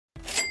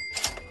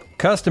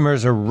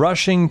Customers are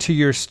rushing to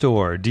your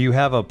store. Do you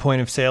have a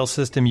point of sale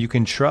system you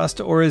can trust,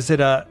 or is it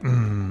a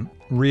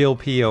real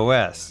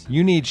POS?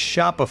 You need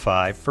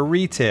Shopify for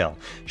retail.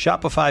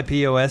 Shopify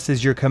POS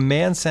is your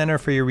command center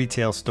for your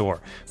retail store.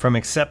 From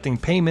accepting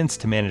payments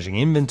to managing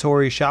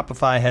inventory,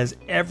 Shopify has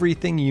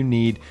everything you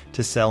need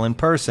to sell in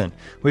person.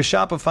 With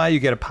Shopify, you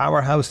get a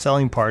powerhouse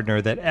selling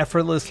partner that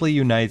effortlessly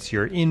unites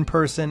your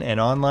in-person and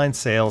online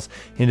sales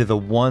into the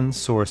one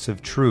source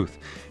of truth.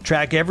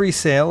 Track every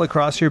sale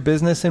across your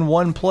business in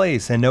one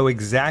place and know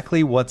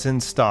exactly what's in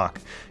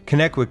stock.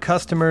 Connect with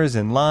customers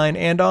in line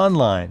and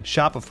online.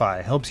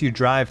 Shopify helps you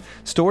drive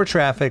store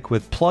traffic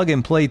with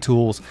plug-and-play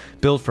tools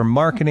built for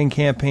marketing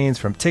campaigns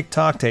from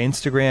TikTok to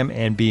Instagram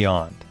and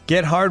beyond.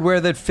 Get hardware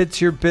that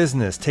fits your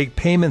business. Take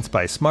payments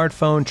by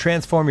smartphone,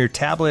 transform your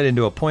tablet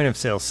into a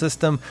point-of-sale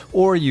system,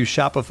 or use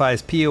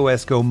Shopify's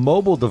POS Go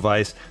mobile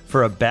device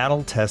for a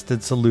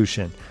battle-tested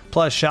solution.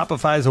 Plus,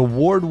 Shopify's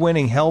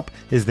award-winning help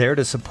is there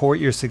to support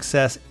your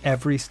success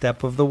every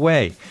step of the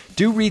way.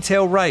 Do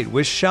retail right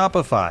with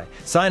Shopify.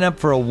 Sign up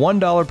for a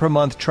 $1 per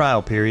month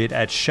trial period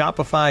at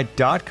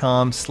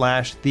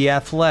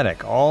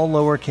shopify.com/theathletic, all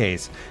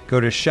lowercase. Go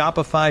to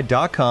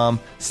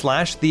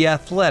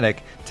shopify.com/theathletic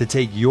to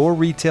take your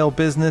retail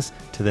business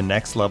to the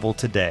next level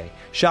today.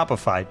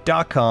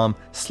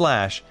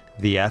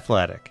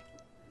 Shopify.com/theathletic.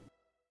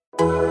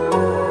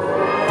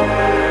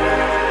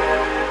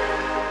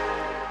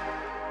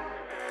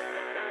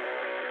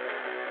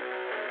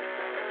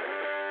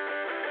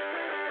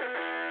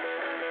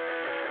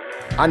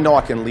 I know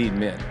I can lead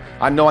men.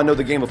 I know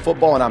the game of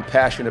football, and I'm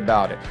passionate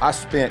about it. I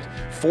spent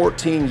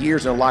 14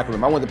 years in the locker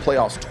room. I went to the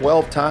playoffs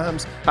 12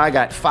 times. I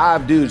got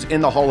 5 dudes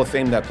in the Hall of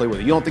Fame that I play with.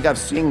 You don't think I've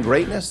seen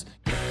greatness?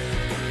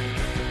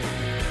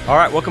 All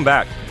right, welcome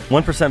back.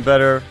 1%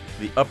 Better,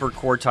 the Upper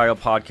Quartile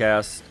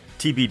podcast,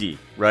 TBD,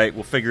 right?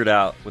 We'll figure it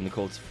out when the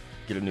Colts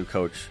get a new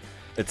coach.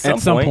 At some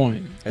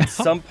point. At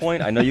some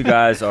point, I know you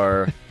guys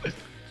are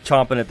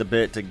chomping at the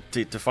bit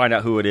to find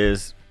out who it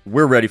is.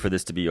 We're ready for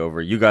this to be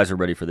over. You guys are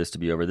ready for this to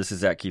be over. This is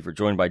Zach Kiefer,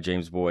 joined by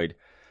James Boyd.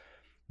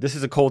 This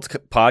is a Colts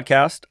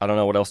podcast. I don't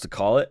know what else to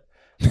call it.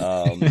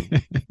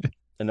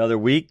 Another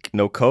week,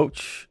 no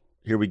coach.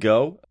 Here we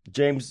go.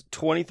 James,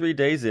 23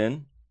 days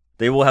in,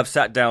 they will have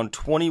sat down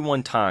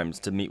 21 times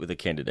to meet with a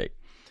candidate.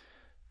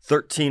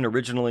 13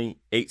 originally,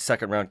 8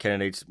 second-round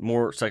candidates,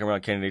 more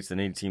second-round candidates than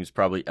any team's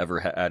probably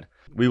ever had.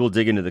 We will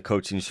dig into the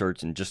coaching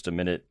search in just a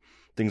minute,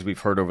 things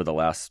we've heard over the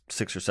last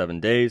 6 or 7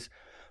 days.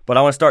 But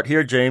I want to start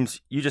here,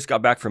 James. You just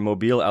got back from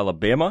Mobile,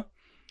 Alabama.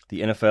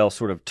 The NFL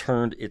sort of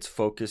turned its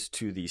focus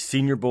to the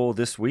Senior Bowl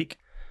this week.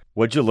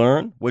 What'd you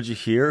learn? What'd you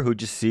hear?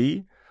 Who'd you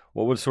see?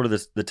 What was sort of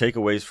the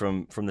takeaways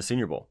from the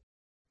Senior Bowl?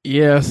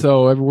 Yeah,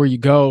 so everywhere you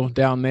go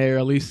down there,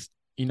 at least,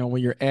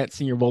 when you're at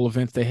Senior Bowl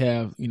events, they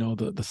have,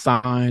 the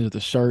signs or the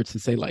shirts that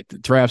say, like, the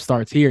draft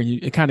starts here.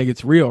 And it kind of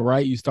gets real,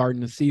 right? You're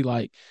starting to see,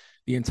 like,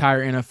 the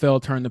entire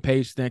NFL turn the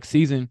page next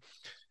season.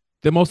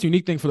 The most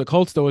unique thing for the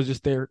Colts, though, is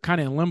just they're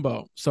kind of in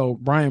limbo. So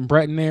Brian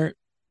Bretton, the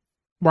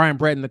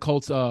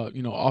Colts,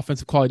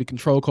 offensive quality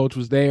control coach,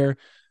 was there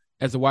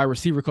as a wide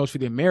receiver coach for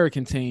the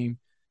American team,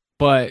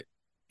 but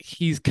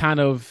he's kind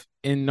of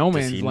in no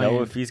man's land. Does he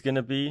know if he's going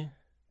to be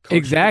coach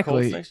exactly? For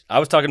the Colts next? I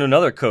was talking to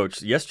another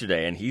coach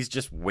yesterday, and he's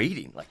just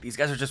waiting. Like, these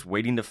guys are just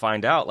waiting to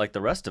find out, like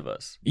the rest of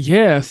us.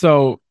 Yeah.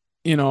 So,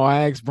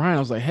 I asked Brian, I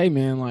was like, hey,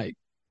 man, like,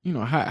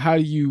 how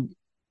do you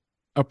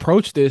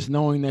approach this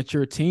knowing that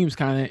your team's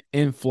kind of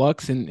in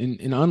flux and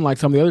unlike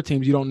some of the other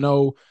teams, you don't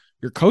know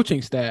your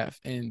coaching staff?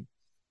 And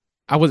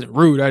I wasn't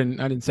rude. I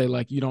didn't say,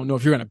 like, you don't know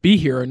if you're going to be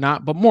here or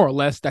not, but more or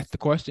less that's the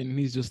question. And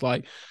he's just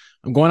like,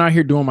 I'm going out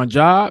here doing my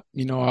job.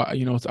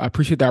 I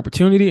appreciate the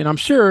opportunity. And I'm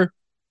sure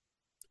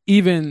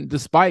even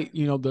despite,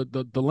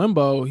 the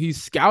limbo,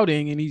 he's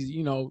scouting and he's,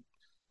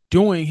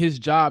 doing his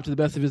job to the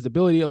best of his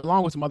ability,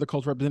 along with some other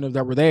Colts representatives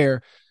that were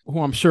there, who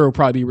I'm sure will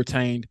probably be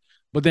retained.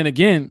 But then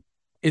again,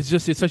 it's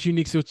such a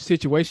unique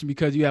situation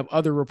because you have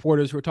other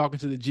reporters who are talking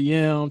to the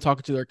GM,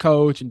 talking to their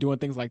coach, and doing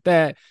things like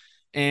that.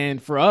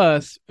 And for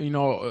us,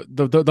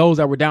 those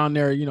that were down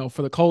there,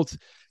 for the Colts,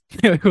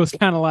 it was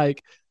kind of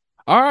like,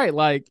 all right,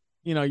 like,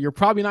 you're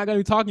probably not going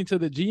to be talking to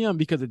the GM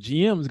because the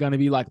GM is going to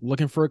be, like,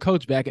 looking for a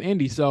coach back in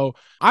Indy. So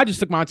I just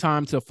took my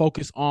time to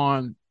focus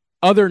on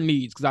other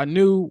needs because I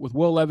knew with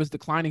Will Levis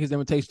declining his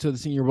invitation to the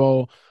Senior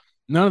Bowl,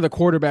 none of the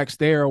quarterbacks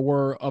there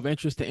were of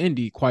interest to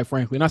Indy, quite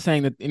frankly. Not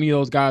saying that any of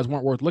those guys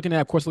weren't worth looking at.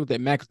 Of course, I looked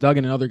at Max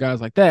Duggan and other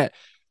guys like that.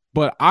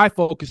 But I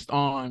focused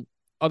on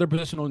other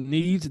positional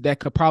needs that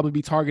could probably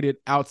be targeted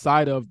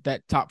outside of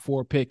that top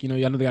 4 pick. I know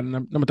they got a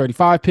number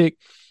 35 pick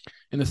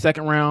in the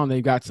second round.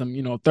 They've got some,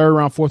 third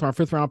round, fourth round,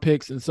 fifth round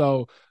picks. And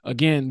so,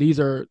 again, these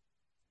are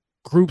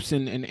groups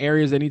and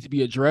areas that need to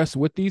be addressed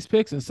with these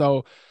picks. And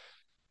so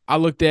I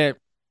looked at,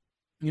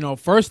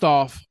 first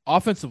off,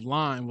 offensive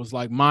line was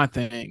like my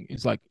thing.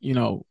 It's like,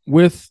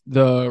 with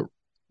the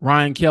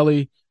Ryan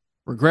Kelly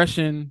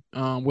regression,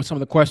 with some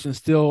of the questions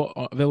still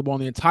available on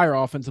the entire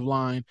offensive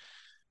line,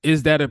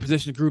 is that a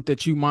position group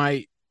that you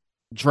might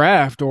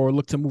draft or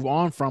look to move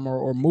on from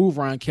or move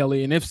Ryan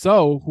Kelly? And if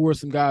so, who are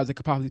some guys that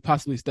could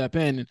possibly step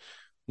in? And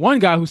One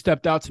guy who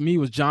stepped out to me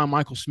was John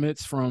Michael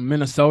Schmitz from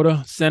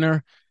Minnesota,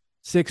 center,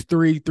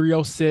 6'3",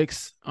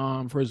 306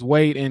 for his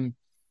weight. And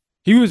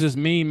he was just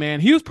mean,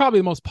 man. He was probably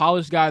the most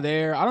polished guy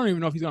there. I don't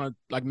even know if he's going to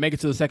like make it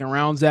to the second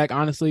round, Zach,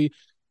 honestly,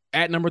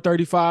 at number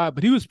 35,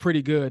 but he was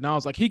pretty good. And I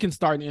was like, he can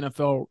start in the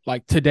NFL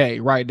like today,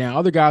 right now.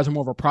 Other guys are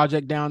more of a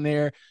project down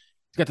there.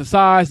 He's got the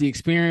size, the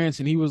experience,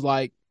 and he was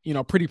like,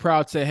 pretty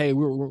proud to say, hey,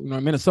 we're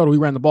in Minnesota, we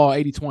ran the ball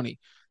 80-20.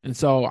 And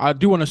so I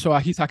do want to show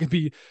I can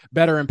be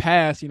better in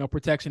pass,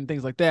 protection,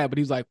 things like that. But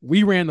he's like,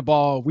 we ran the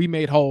ball, we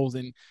made holes,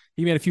 and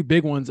he made a few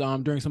big ones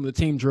during some of the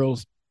team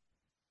drills.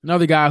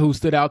 Another guy who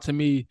stood out to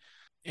me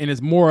and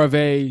is more of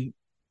a,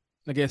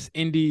 I guess,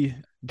 indie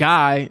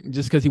guy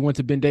just because he went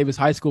to Ben Davis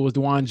High School was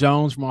DeJuan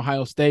Jones from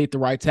Ohio State, the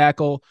right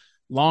tackle,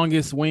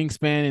 longest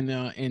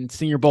wingspan in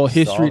Senior Bowl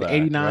history at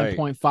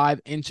 89.5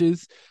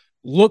 inches.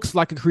 Looks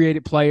like a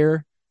creative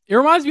player. It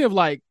reminds me of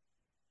like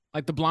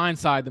The Blind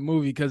Side, the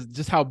movie, because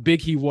just how big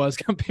he was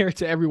compared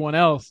to everyone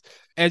else.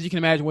 As you can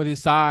imagine with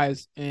his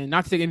size, and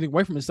not to take anything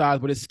away from his size,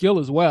 but his skill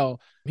as well.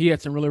 He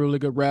had some really, really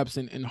good reps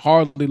and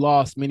hardly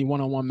lost many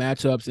one-on-one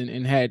matchups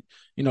and had,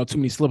 too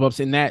many slip-ups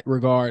in that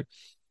regard.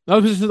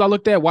 Another positions I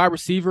looked at, wide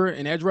receiver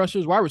and edge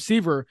rushers. Wide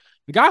receiver,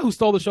 the guy who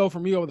stole the show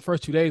from me over the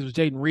first 2 days was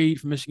Jaden Reed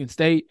from Michigan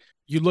State.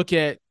 You look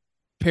at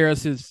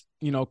Paris's,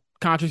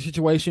 contract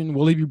situation.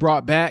 Will he be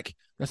brought back?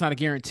 That's not a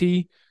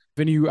guarantee. If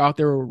any of you out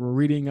there were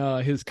reading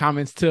his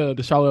comments to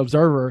the Charlotte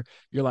Observer,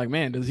 you're like,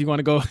 man, does he want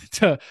to go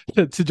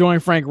to join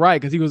Frank Reich?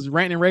 Because he was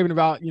ranting and raving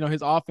about,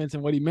 his offense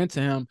and what he meant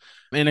to him.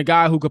 And a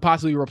guy who could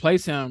possibly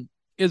replace him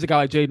is a guy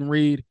like Jaden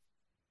Reed,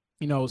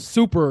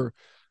 super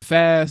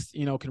fast,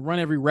 can run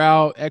every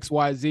route,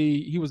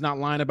 XYZ. He was not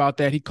lying about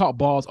that. He caught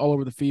balls all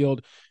over the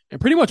field and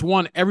pretty much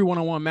won every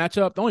one-on-one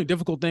matchup. The only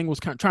difficult thing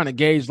was kind of trying to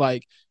gauge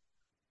like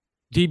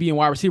DB and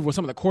wide receiver with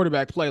some of the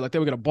quarterback play. Like they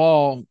would get a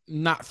ball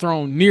not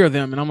thrown near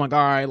them. And I'm like,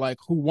 all right, like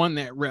who won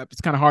that rep?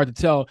 It's kind of hard to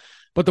tell.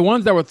 But the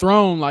ones that were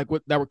thrown, like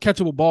that were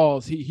catchable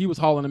balls, he was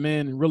hauling them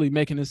in and really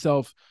making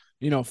himself,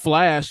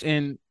 flash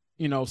in,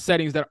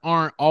 settings that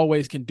aren't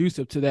always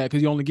conducive to that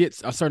because he only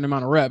gets a certain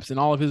amount of reps. And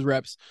all of his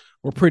reps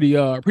were pretty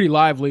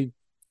lively.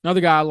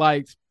 Another guy I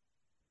liked,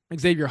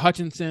 Xavier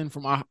Hutchinson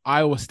from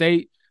Iowa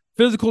State.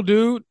 Physical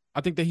dude. I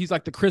think that he's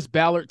like the Chris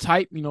Ballard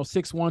type,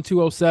 6'1",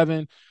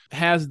 207,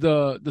 has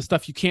the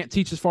stuff you can't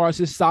teach as far as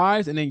his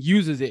size and then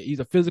uses it.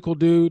 He's a physical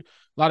dude,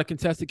 a lot of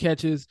contested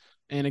catches.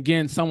 And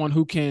again, someone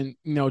who can,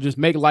 just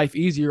make life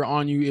easier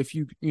on you if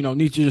you,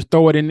 need to just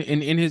throw it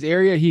in his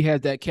area. He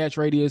has that catch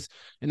radius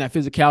and that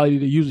physicality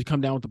to usually come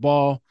down with the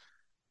ball.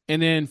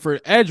 And then for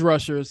edge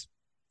rushers,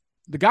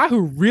 the guy who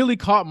really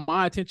caught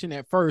my attention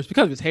at first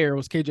because of his hair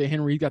was KJ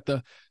Henry. He got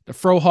the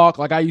fro hawk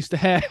like I used to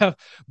have,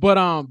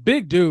 but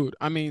big dude.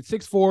 I mean,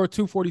 6'4",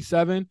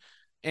 247,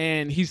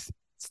 and he's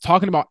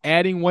talking about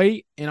adding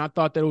weight. And I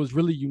thought that it was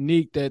really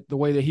unique that the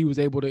way that he was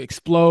able to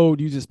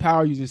explode, use his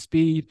power, use his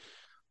speed,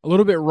 a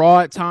little bit raw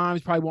at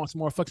times, probably wants some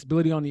more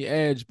flexibility on the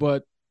edge,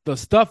 but the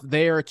stuff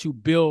there to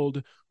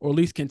build or at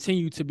least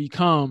continue to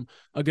become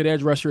a good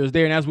edge rusher is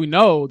there. And as we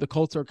know, the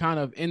Colts are kind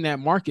of in that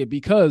market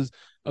because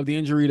of the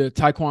injury to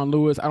Tyquan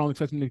Lewis. I don't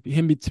expect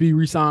him to be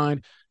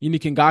re-signed.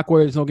 Yannick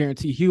Ngakoue, there's no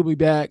guarantee he'll be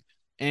back.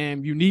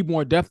 And you need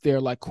more depth there.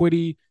 Like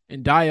Kwity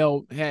and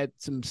Dial had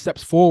some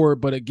steps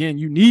forward, but again,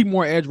 you need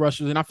more edge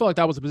rushers. And I feel like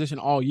that was a position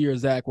all year,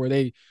 Zach, where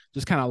they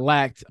just kind of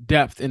lacked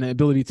depth and the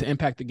ability to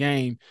impact the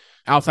game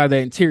outside that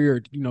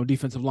interior,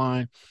 defensive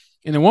line.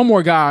 And then one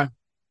more guy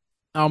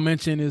I'll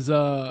mention is,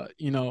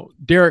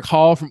 Derek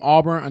Hall from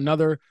Auburn,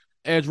 another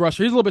edge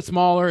rusher. He's a little bit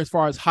smaller as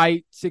far as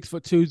height,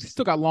 6'2". He's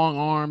still got long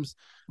arms,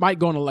 might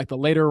go into like the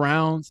later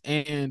rounds.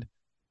 And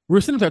we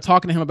were sitting there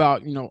talking to him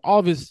about, all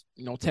of his,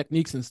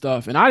 techniques and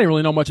stuff. And I didn't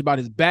really know much about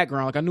his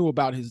background. Like I knew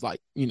about his,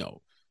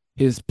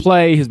 his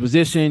play, his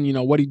position,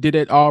 what he did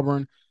at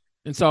Auburn.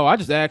 And so I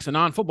just asked a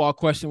non-football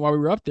question while we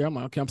were up there. I'm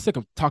like, okay, I'm sick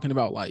of talking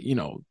about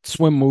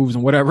swim moves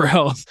and whatever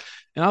else.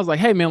 And I was like,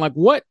 hey man, like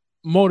what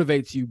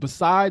motivates you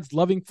besides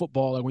loving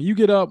football? Like when you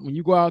get up, when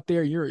you go out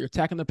there, you're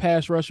attacking the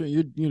pass rusher,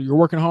 you're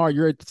working hard,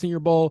 you're at the Senior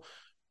Bowl.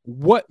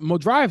 What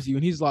drives you?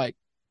 And he's like,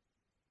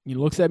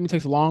 looks at me,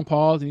 takes a long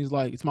pause, and he's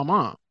like, it's my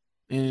mom.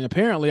 And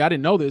apparently I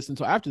didn't know this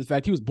until after the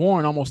fact. He was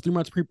born almost 3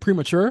 months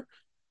premature,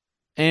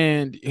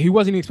 and he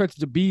wasn't even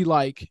expected to be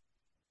like,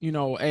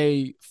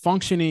 a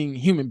functioning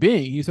human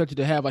being. He expected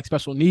to have like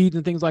special needs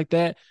and things like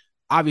that.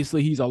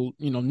 Obviously he's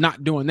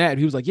not doing that.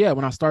 He was like, yeah,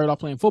 when I started off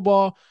playing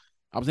football,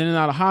 I was in and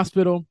out of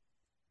hospital.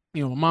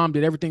 My mom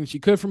did everything she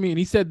could for me. And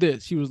he said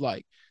this, she was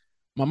like,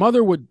 my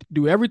mother would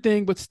do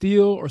everything but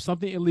steal or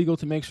something illegal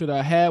to make sure that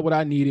I had what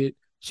I needed.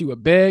 She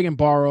would beg and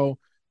borrow.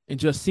 And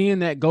just seeing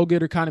that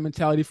go-getter kind of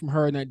mentality from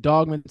her and that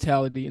dog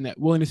mentality and that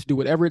willingness to do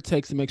whatever it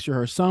takes to make sure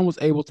her son was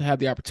able to have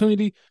the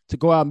opportunity to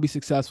go out and be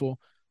successful.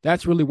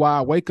 That's really why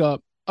I wake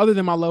up, other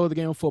than my love of the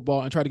game of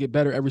football, and try to get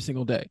better every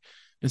single day.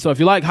 And so if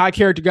you like high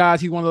character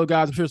guys, he's one of those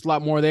guys. I'm sure there's a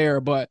lot more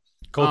there, but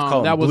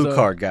that was blue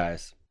card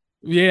guys.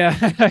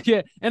 Yeah.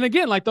 Yeah. And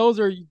again, like those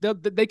are,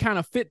 they kind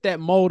of fit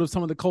that mold of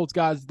some of the Colts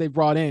guys that they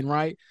brought in.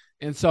 Right.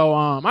 And so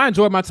I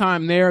enjoyed my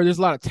time there. There's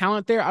a lot of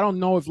talent there. I don't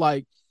know if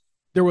like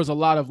there was a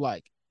lot of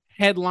like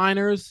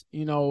headliners,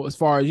 as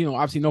far as,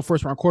 obviously no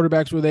first round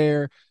quarterbacks were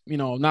there,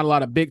 not a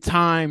lot of big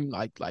time,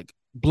 like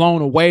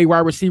blown away wide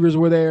receivers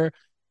were there.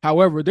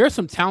 However, there's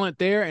some talent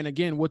there. And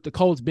again, with the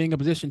Colts being in a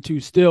position to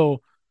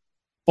still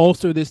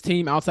bolster this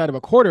team outside of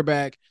a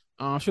quarterback,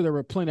 I'm sure there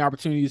were plenty of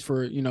opportunities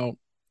for,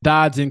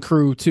 Dodds and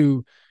crew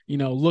to,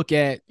 look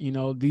at,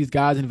 these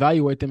guys and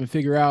evaluate them and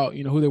figure out,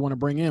 who they want to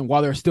bring in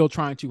while they're still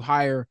trying to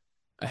hire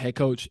a head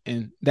coach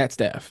and that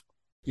staff.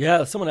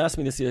 Yeah, someone asked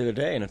me this the other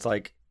day, and it's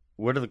like,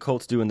 what do the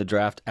Colts do in the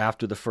draft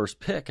after the first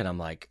pick? And I'm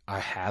like, I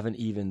haven't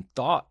even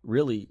thought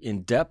really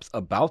in depth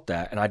about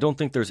that. And I don't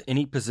think there's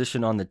any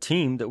position on the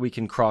team that we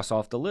can cross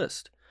off the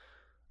list.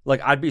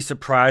 Like, I'd be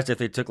surprised if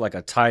they took like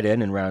a tight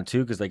end in round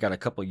 2 because they got a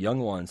couple young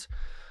ones.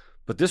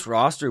 But this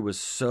roster was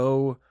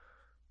so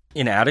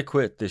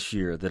inadequate this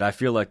year that I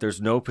feel like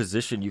there's no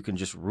position you can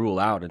just rule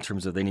out in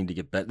terms of they need to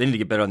get better. They need to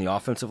get better on the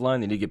offensive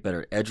line. They need to get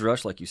better edge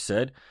rush, like you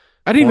said.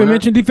 I didn't even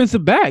mention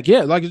defensive back.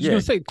 Yeah, like I was going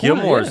to say,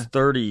 Gilmore's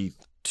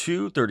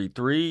 32,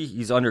 33.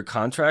 He's under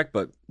contract,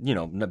 but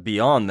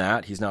beyond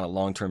that, he's not a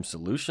long-term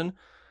solution.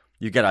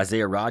 You got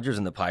Isaiah Rodgers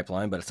in the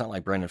pipeline, but it's not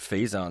like Brandon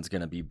Faison's going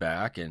to be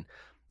back. And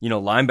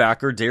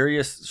linebacker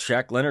Darius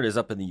Shaq Leonard is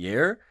up in the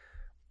air,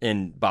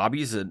 and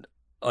Bobby's an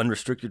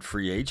unrestricted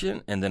free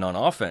agent. And then on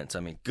offense, I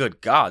mean,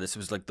 good God, this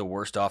was like the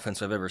worst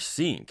offense I've ever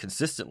seen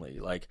consistently.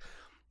 Like,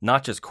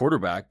 not just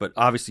quarterback, but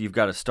obviously you've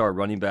got a star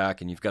running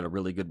back and you've got a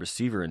really good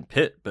receiver in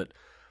Pitt. But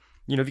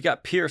you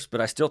got Pierce, but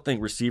I still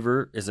think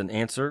receiver is an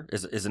answer,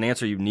 is an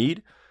answer you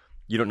need.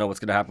 You don't know what's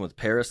going to happen with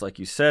Paris, like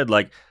you said.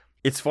 Like,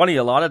 it's funny,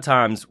 a lot of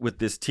times with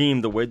this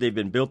team, the way they've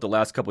been built the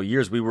last couple of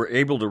years, we were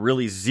able to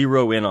really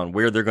zero in on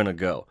where they're going to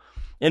go.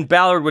 And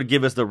Ballard would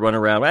give us the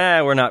runaround,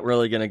 we're not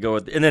really going to go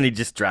with, and then he'd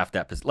just draft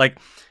that. Like,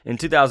 in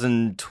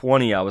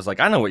 2020, I was like,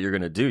 I know what you're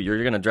going to do.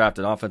 You're going to draft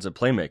an offensive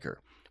playmaker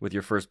with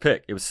your first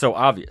pick. It was so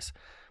obvious.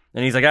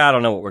 And he's like, I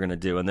don't know what we're going to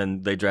do. And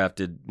then they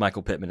drafted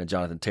Michael Pittman and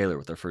Jonathan Taylor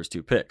with their first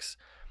 2 picks.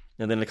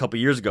 And then a couple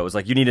years ago, it was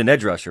like, you need an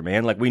edge rusher,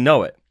 man. Like, we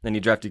know it. And he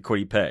drafted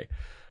Kwity Paye.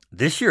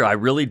 This year, I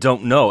really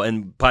don't know.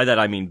 And by that,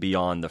 I mean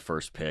beyond the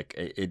first pick.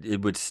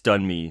 It would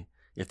stun me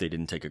if they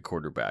didn't take a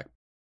quarterback.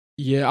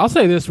 Yeah, I'll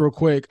say this real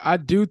quick. I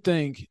do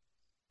think,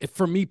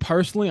 for me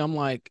personally, I'm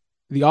like,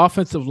 the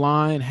offensive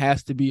line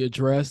has to be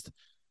addressed.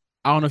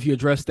 I don't know if you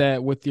address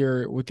that with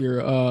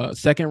your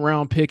second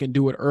round pick and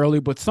do it early,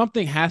 but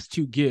something has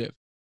to give.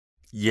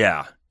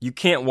 Yeah, you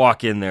can't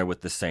walk in there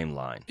with the same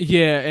line.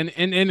 Yeah,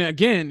 and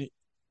again,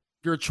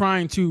 you're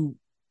trying to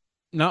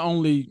not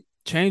only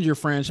change your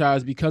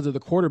franchise because of the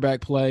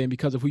quarterback play and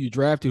because of who you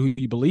drafted, who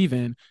you believe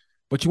in,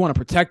 but you want to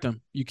protect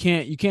him. You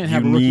can't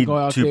have a rookie go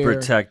out there. You need to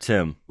protect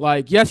him.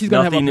 Like, yes, he's going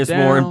to have nothing is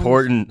more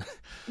important.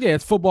 Yeah,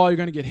 it's football. You're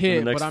going to get hit.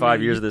 In the next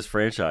 5 years of this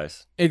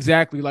franchise.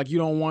 Exactly. Like, you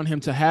don't want him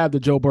to have the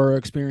Joe Burrow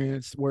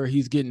experience where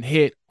he's getting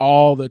hit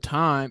all the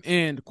time.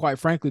 And quite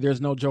frankly, there's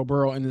no Joe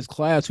Burrow in this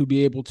class who'd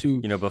be able to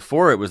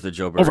before it was the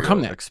Joe Burrow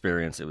overcome that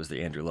experience, it was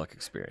the Andrew Luck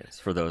experience.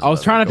 For those, I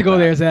was trying not to go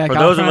there, Zach. For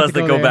those of us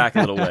that go back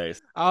a little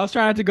ways, I was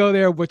trying to go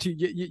there, but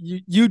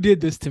you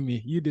did this to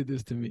me. You did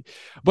this to me.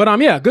 But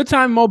yeah, good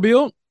time in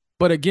Mobile.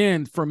 But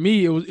again, for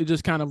me, it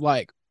just kind of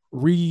like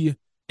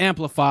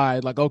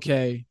re-amplified. Like,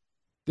 okay,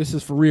 this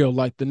is for real.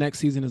 Like, the next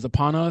season is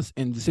upon us,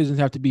 and decisions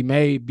have to be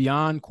made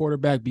beyond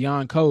quarterback,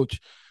 beyond coach,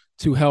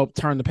 to help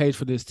turn the page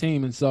for this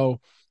team. And so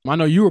I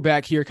know you were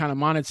back here kind of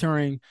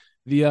monitoring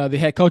the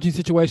head coaching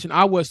situation.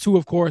 I was too,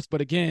 of course.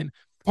 But again,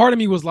 part of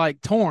me was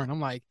like torn.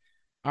 I'm like,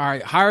 all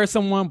right, hire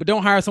someone, but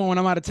don't hire someone when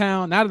I'm out of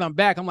town. Now that I'm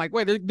back, I'm like,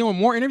 wait, they're doing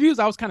more interviews?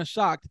 I was kind of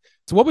shocked.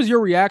 So what was your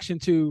reaction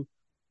to,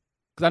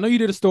 because I know you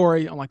did a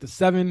story on like the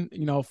 7,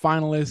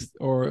 finalists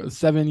or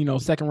 7,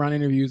 second round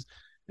interviews.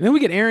 And then we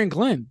get Aaron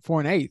Glenn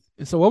for an 8th.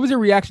 And so what was your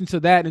reaction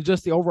to that and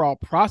just the overall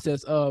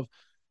process of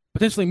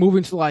potentially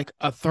moving to like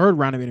a 3rd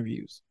round of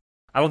interviews?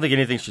 I don't think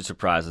anything should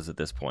surprise us at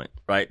this point,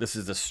 right? This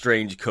is a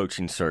strange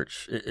coaching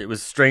search. It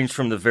was strange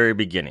from the very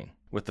beginning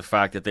with the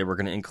fact that they were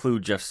going to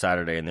include Jeff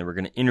Saturday and they were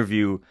going to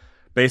interview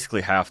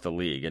basically half the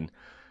league. And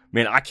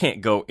man, I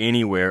can't go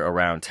anywhere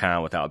around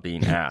town without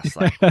being asked,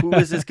 like, who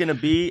is this going to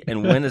be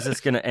and when is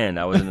this going to end?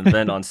 I was at an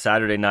event on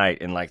Saturday night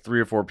and like 3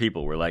 or 4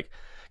 people were like,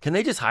 can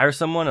they just hire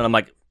someone? And I'm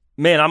like,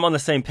 man, I'm on the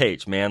same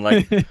page, man.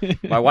 Like,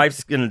 my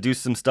wife's going to do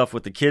some stuff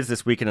with the kids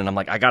this weekend, and I'm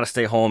like, I got to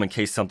stay home in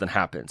case something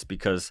happens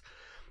because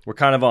we're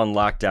kind of on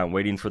lockdown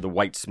waiting for the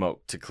white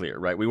smoke to clear,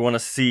 right? We want to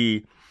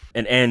see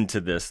an end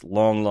to this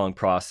long, long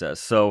process.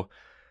 So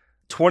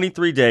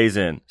 23 days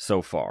in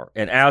so far.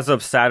 And as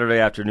of Saturday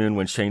afternoon,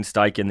 when Shane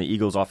Steichen, the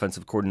Eagles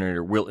offensive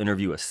coordinator, will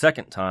interview a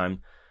second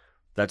time,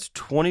 that's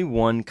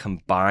 21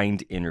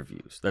 combined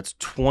interviews. That's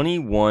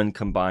 21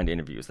 combined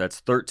interviews. That's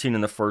 13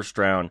 in the first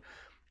round.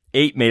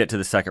 8 made it to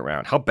the second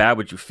round. How bad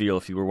would you feel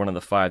if you were one of the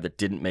 5 that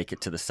didn't make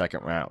it to the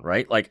second round,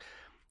 right? Like,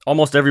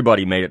 almost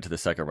everybody made it to the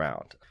second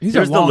round. These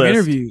are long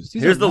interviews.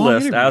 Here's the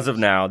list as of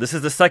now. This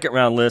is the second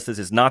round list. This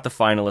is not the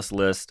finalist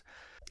list.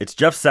 It's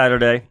Jeff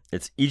Saturday.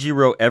 It's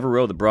Ejiro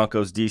Evero, the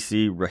Broncos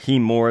DC.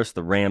 Raheem Morris,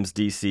 the Rams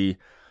DC.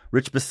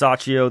 Rich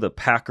Bisaccia, the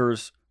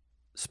Packers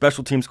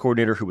special teams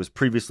coordinator who was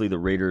previously the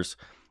Raiders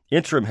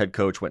interim head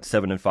coach went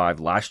 7-5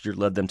 last year,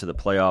 led them to the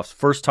playoffs.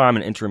 First time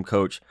an interim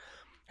coach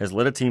has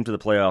led a team to the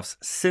playoffs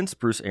since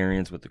Bruce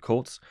Arians with the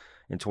Colts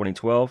in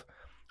 2012.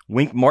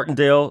 Wink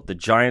Martindale, the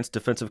Giants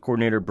defensive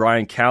coordinator,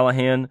 Brian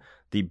Callahan,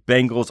 the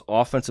Bengals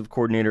offensive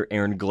coordinator,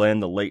 Aaron Glenn,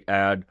 the late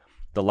ad,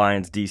 the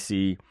Lions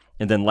DC,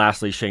 and then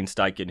lastly, Shane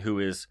Steichen, who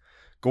is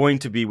going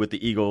to be with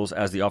the Eagles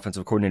as the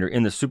offensive coordinator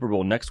in the Super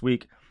Bowl next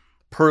week.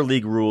 Per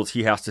league rules,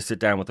 he has to sit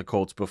down with the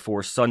Colts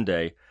before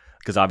Sunday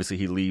because obviously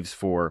he leaves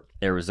for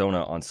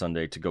Arizona on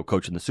Sunday to go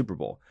coach in the Super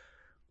Bowl.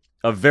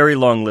 A very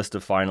long list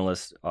of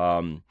finalists.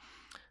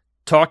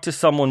 Talked to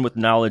someone with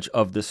knowledge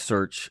of this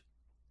search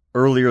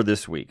earlier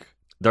this week.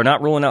 They're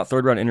not rolling out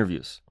third-round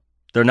interviews.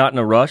 They're not in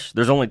a rush.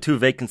 There's only 2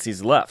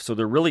 vacancies left, so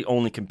they're really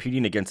only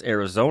competing against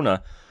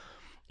Arizona.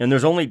 And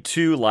there's only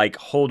 2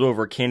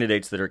 holdover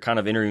candidates that are kind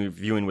of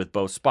interviewing with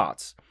both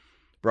spots.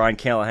 Brian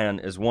Callahan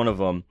is one of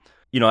them.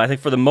 I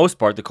think for the most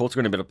part, the Colts are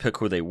going to be able to pick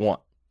who they want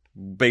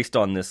based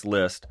on this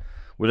list.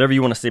 Whatever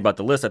you want to say about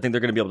the list, I think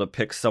they're going to be able to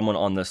pick someone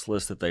on this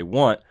list that they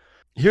want.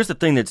 Here's the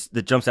thing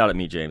that jumps out at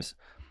me, James.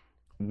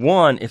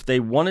 One, if they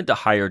wanted to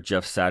hire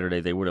Jeff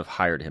Saturday, they would have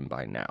hired him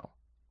by now,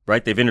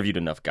 right? They've interviewed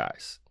enough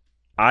guys.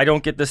 I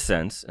don't get the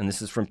sense, and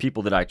this is from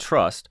people that I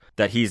trust,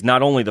 that he's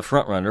not only the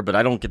front runner, but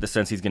I don't get the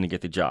sense he's going to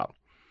get the job.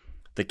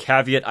 The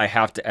caveat I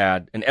have to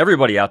add, and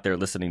everybody out there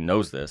listening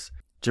knows this,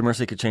 Jim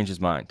Irsay could change his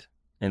mind,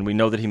 and we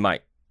know that he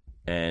might.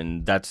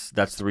 And that's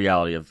the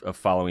reality of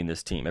following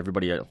this team.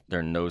 Everybody out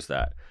there knows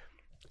that.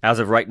 As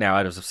of right now,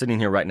 as of sitting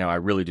here right now, I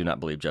really do not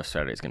believe Jeff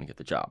Saturday is going to get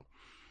the job.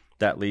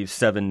 That leaves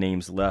 7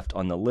 names left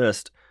on the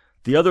list.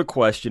 The other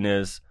question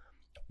is,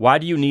 why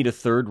do you need a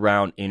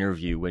third-round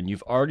interview when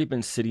you've already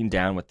been sitting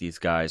down with these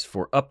guys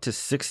for up to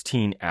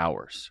 16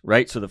 hours,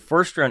 right? So the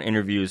first-round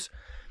interviews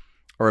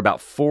are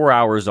about 4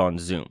 hours on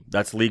Zoom.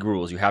 That's league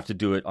rules. You have to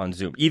do it on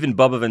Zoom. Even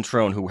Bubba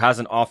Ventrone, who has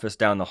an office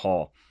down the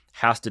hall,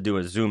 has to do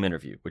a Zoom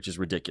interview, which is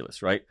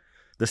ridiculous, right?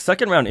 The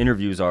second-round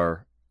interviews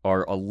are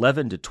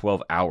 11 to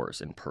 12 hours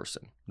in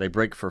person. They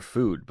break for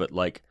food, but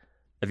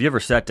have you ever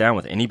sat down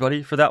with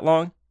anybody for that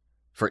long?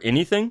 For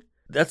anything?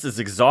 That's as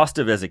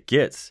exhaustive as it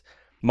gets.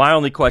 My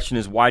only question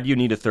is, why do you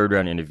need a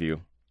third-round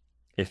interview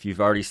if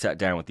you've already sat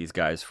down with these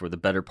guys for the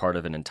better part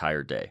of an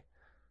entire day?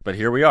 But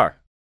here we are.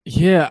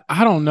 Yeah,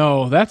 I don't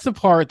know. That's the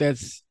part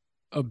that's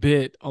a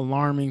bit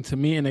alarming to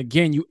me. And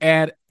again, you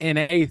add an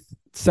 8th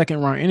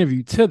second-round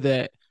interview to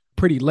that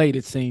pretty late,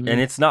 it seems. And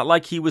it's not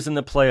like he was in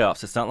the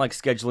playoffs. It's not like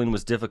scheduling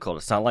was difficult.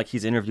 It's not like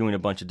he's interviewing a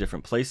bunch of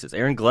different places.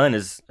 Aaron Glenn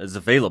is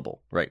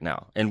available right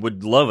now and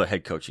would love a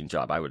head coaching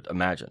job, I would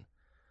imagine.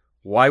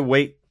 Why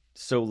wait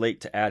so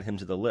late to add him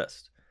to the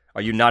list?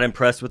 Are you not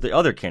impressed with the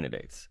other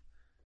candidates?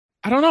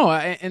 I don't know.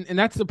 And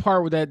that's the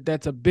part where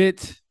that's a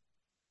bit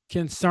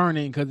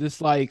concerning, because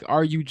it's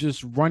are you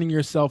just running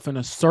yourself in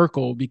a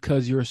circle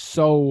because you're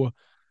so,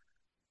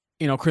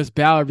 Chris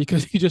Ballard,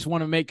 because you just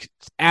want to make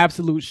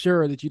absolute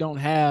sure that you don't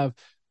have,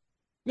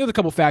 there's a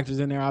couple factors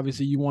in there.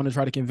 Obviously, you want to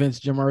try to convince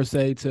Jim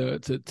Irsay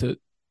to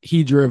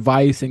heed your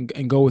advice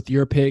and go with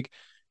your pick.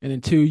 And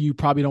then 2, you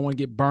probably don't want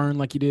to get burned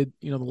like you did,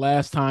 the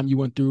last time you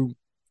went through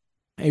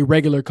a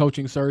regular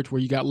coaching search where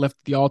you got left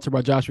at the altar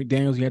by Josh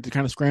McDaniels. You had to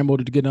kind of scramble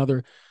to get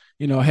another,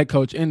 head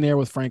coach in there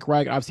with Frank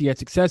Reich. Obviously, he had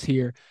success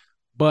here.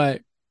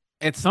 But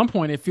at some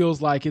point, it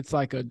feels like it's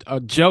like a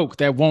joke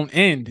that won't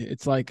end.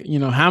 It's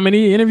how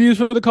many interviews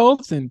for the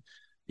Colts? And,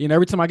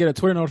 every time I get a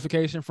Twitter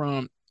notification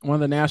from one of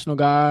the national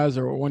guys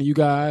or one of you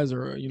guys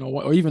or,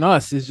 or even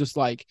us, it's just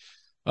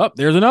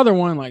there's another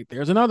one.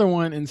 There's another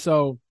one. And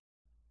so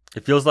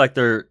it feels like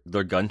they're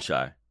gun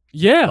shy.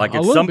 Yeah. At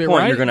some point,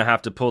 right? You're going to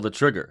have to pull the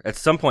trigger. At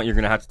some point, you're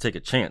going to have to take a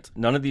chance.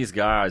 None of these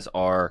guys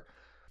are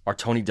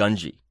Tony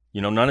Dungy.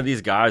 None of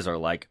these guys are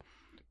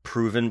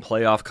proven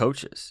playoff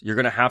coaches. You're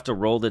going to have to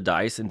roll the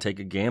dice and take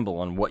a gamble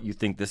on what you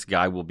think this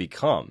guy will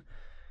become.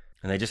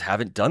 And they just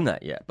haven't done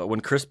that yet. But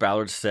when Chris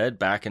Ballard said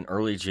back in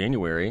early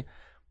January,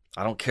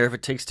 I don't care if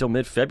it takes till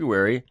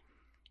mid-February,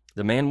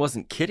 the man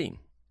wasn't kidding.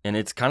 And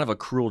it's kind of a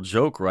cruel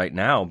joke right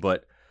now,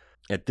 but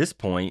at this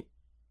point,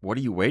 what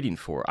are you waiting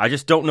for? I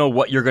just don't know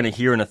what you're going to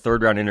hear in a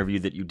third-round interview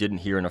that you didn't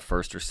hear in a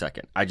first or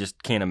second. I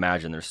just can't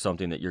imagine there's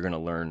something that you're going to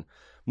learn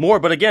more.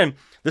 But again,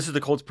 this is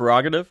the Colts'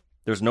 prerogative.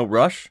 There's no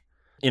rush.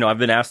 I've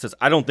been asked this.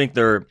 I don't think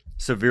they're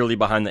severely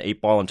behind the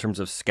 8 ball in terms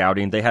of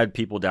scouting. They had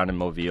people down in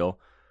Mobile.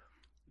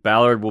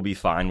 Ballard will be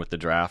fine with the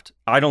draft.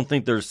 I don't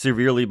think they're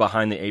severely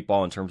behind the 8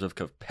 ball in terms of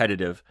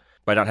competitive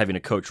by not having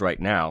a coach right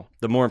now.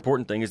 The more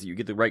important thing is that you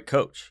get the right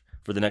coach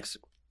for the next,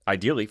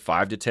 ideally,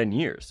 5 to 10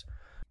 years.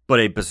 But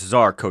a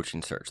bizarre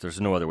coaching search.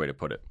 There's no other way to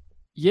put it.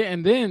 Yeah,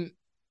 and then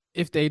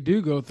if they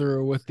do go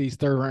through with these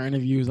third-round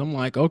interviews, I'm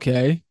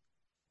okay,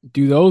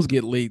 do those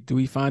get leaked? Do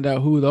we find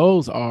out who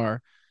those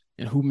are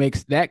and who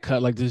makes that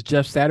cut? Does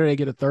Jeff Saturday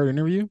get a third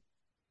interview?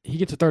 He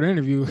gets a third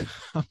interview,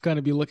 I'm going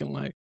to be looking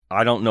like.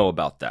 I don't know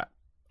about that.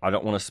 I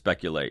don't want to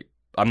speculate.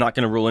 I'm not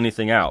going to rule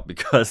anything out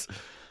because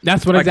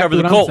that's what exactly I cover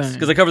the what Colts.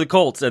 Because I cover the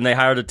Colts, and they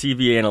hired a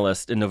TV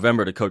analyst in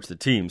November to coach the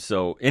team.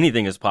 So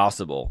anything is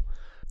possible.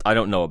 I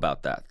don't know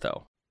about that,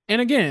 though. And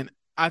again,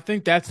 I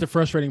think that's the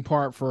frustrating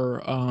part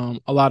for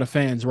a lot of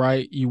fans,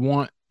 right? You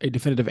want a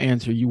definitive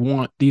answer. You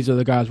want, these are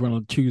the guys we're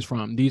going to choose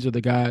from. These are the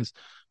guys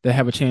that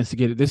have a chance to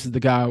get it. This is the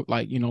guy,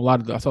 like, you know,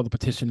 I saw the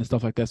petition and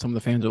stuff like that. Some of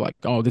the fans are like,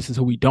 oh, this is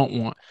who we don't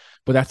want.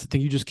 But that's the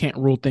thing. You just can't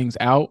rule things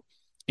out,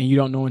 and you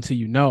don't know until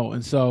you know.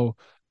 And so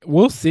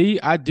we'll see.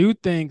 I do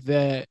think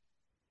that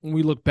when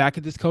we look back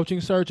at this coaching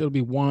search, it'll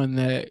be one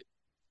that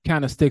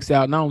kind of sticks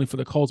out, not only for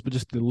the Colts, but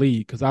just the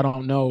league, because I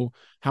don't know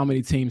how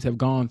many teams have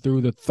gone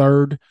through the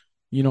third,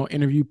 you know,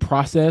 interview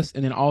process,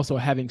 and then also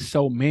having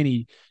so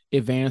many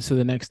advance to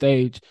the next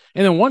stage.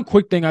 And then one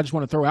quick thing I just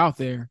want to throw out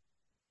there,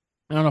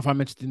 I don't know if I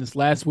mentioned this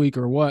last week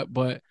or what,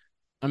 but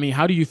I mean,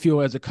 how do you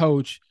feel as a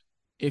coach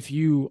if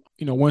you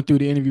know, went through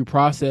the interview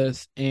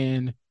process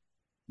and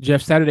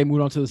Jeff Saturday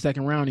moved on to the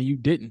second round and you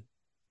didn't?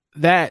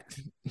 That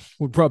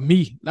would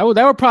probably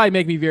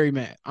make me very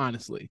mad,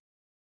 honestly.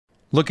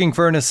 Looking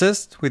for an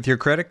assist with your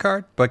credit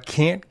card, but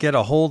can't get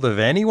a hold of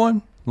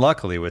anyone?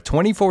 Luckily, with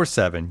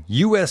 24/7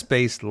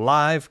 U.S.-based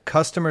live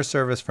customer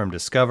service from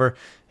Discover,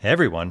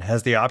 everyone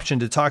has the option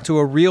to talk to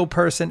a real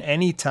person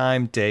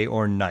anytime, day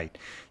or night.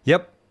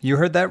 Yep, you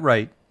heard that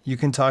right. You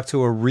can talk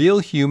to a real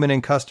human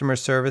in customer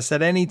service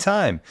at any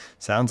time.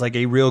 Sounds like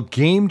a real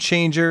game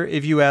changer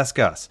if you ask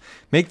us.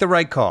 Make the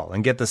right call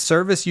and get the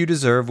service you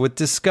deserve with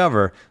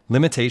Discover.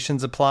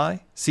 Limitations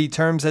apply. See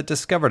terms at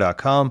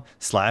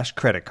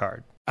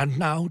discover.com/creditcard. And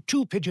now,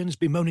 two pigeons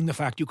bemoaning the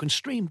fact you can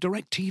stream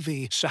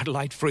DirecTV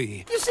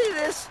satellite-free. You see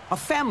this? A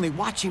family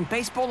watching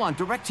baseball on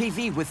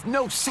DirecTV with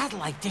no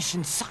satellite dish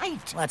in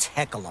sight. Let's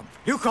heckle them.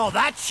 You call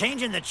that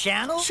changing the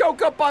channel?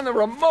 Choke up on the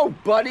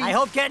remote, buddy. I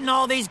hope getting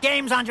all these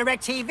games on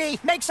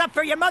DirecTV makes up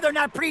for your mother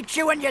not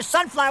pre-chewing your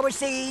sunflower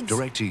seeds.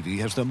 DirecTV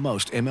has the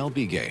most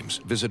MLB games.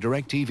 Visit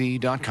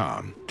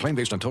DirecTV.com. Claim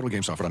based on total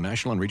games offered on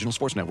national and regional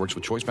sports networks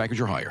with choice package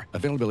or higher.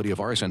 Availability of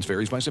RSNs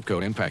varies by zip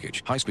code and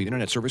package. High-speed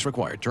internet service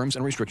required. Terms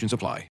and restrictions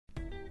apply.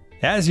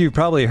 As you've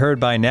probably heard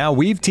by now,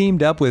 we've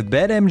teamed up with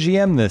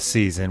BetMGM this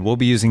season. We'll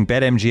be using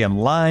BetMGM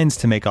lines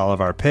to make all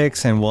of our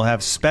picks, and we'll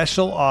have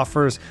special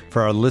offers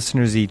for our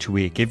listeners each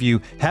week. If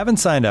you haven't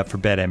signed up for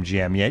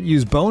BetMGM yet,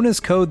 use bonus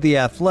code The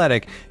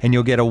Athletic, and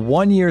you'll get a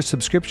 1-year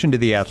subscription to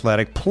The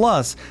Athletic,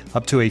 plus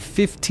up to a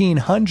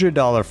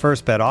 $1,500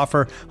 first bet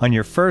offer on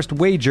your first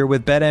wager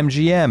with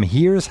BetMGM.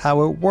 Here's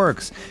how it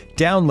works.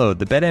 Download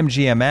the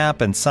BetMGM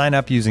app and sign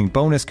up using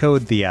bonus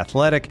code The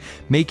Athletic.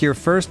 Make your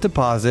first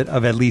deposit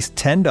of at least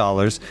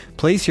 $10.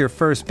 Place your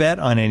first bet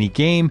on any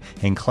game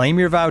and claim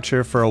your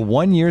voucher for a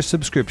 1-year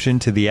subscription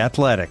to The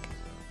Athletic.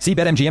 See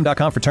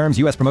BetMGM.com for terms.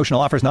 U.S. promotional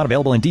offers not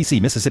available in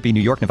D.C., Mississippi,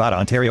 New York, Nevada,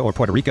 Ontario, or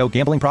Puerto Rico.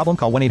 Gambling problem?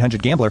 Call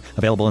 1-800-GAMBLER.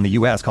 Available in the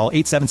U.S. Call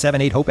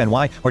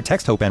 877-8-HOPE-NY or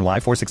text HOPE-NY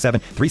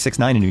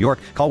 467-369 in New York.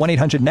 Call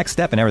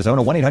 1-800-NEXT-STEP in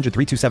Arizona.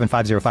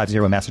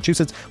 1-800-327-5050 in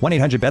Massachusetts.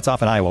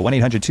 1-800-BETS-OFF in Iowa.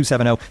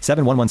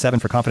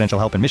 1-800-270-7117 for confidential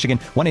help in Michigan.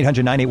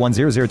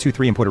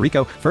 1-800-981-0023 in Puerto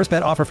Rico. First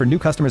bet offer for new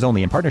customers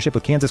only in partnership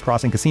with Kansas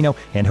Crossing Casino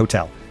and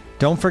Hotel.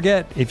 Don't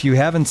forget, if you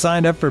haven't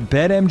signed up for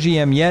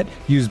BetMGM yet,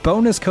 use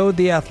bonus code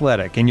The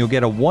Athletic, and you'll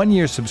get a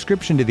 1-year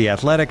subscription to The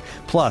Athletic,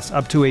 plus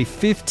up to a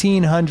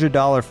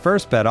 $1,500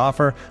 first bet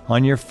offer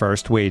on your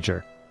first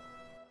wager.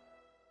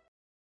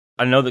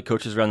 I know that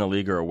coaches around the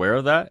league are aware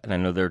of that, and I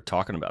know they're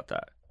talking about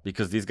that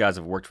because these guys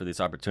have worked for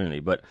this opportunity.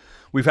 But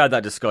we've had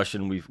that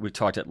discussion. We've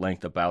talked at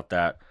length about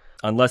that.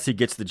 Unless he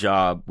gets the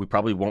job, we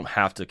probably won't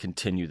have to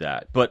continue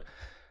that. But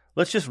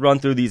let's just run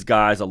through these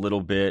guys a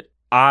little bit.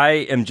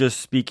 I am just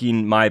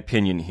speaking my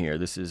opinion here.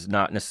 This is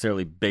not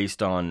necessarily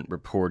based on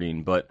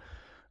reporting, but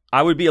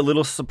I would be a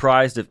little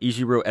surprised if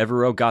Ejiro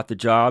Evero got the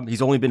job.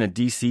 He's only been a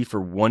DC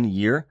for 1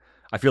 year.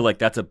 I feel like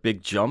that's a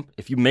big jump.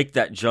 If you make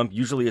that jump,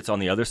 usually it's on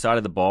the other side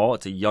of the ball.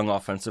 It's a young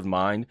offensive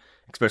mind,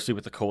 especially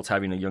with the Colts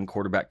having a young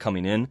quarterback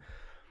coming in.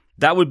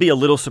 That would be a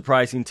little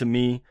surprising to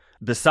me.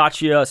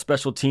 Bisaccia,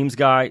 special teams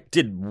guy,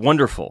 did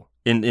wonderful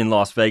in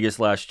Las Vegas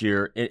last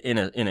year in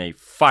a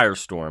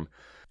firestorm.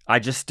 I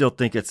just still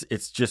think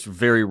it's just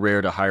very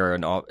rare to hire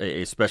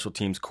a special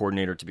teams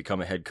coordinator to become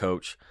a head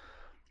coach.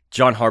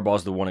 John Harbaugh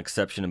is the one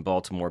exception in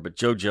Baltimore, but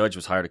Joe Judge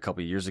was hired a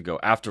couple of years ago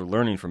after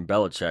learning from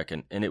Belichick,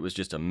 and it was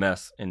just a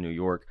mess in New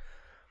York.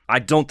 I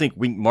don't think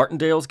Wink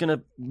Martindale is going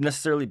to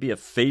necessarily be a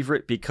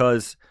favorite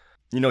because,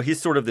 you know,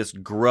 he's sort of this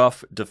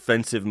gruff,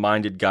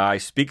 defensive-minded guy,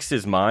 speaks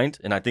his mind,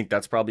 and I think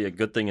that's probably a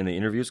good thing in the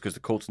interviews because the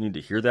Colts need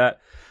to hear that.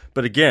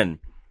 But again,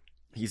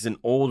 he's an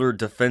older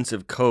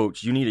defensive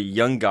coach. You need a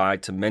young guy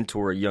to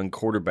mentor a young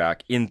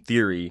quarterback. In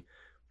theory,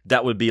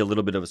 that would be a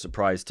little bit of a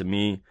surprise to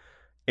me.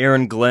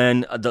 Aaron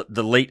Glenn,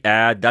 the late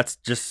ad, that's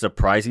just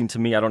surprising to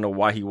me. I don't know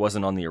why he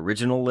wasn't on the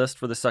original list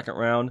for the second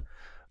round.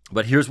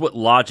 But here's what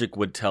logic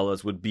would tell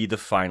us would be the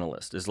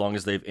finalist, as long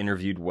as they've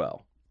interviewed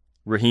well.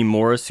 Raheem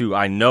Morris, who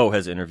I know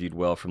has interviewed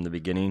well from the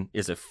beginning,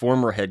 is a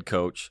former head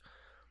coach.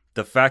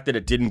 The fact that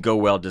it didn't go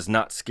well does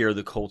not scare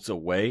the Colts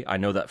away. I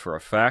know that for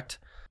a fact.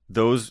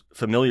 Those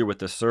familiar with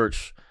the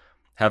search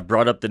have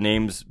brought up the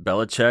names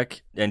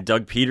Belichick and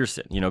Doug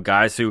Peterson, you know,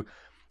 guys who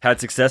had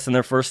success in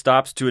their first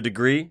stops to a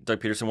degree.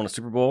 Doug Peterson won a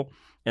Super Bowl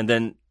and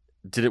then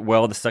did it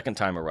well the second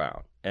time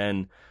around.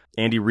 And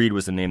Andy Reid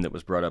was a name that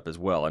was brought up as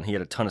well, and he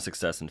had a ton of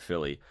success in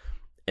Philly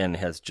and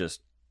has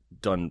just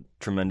done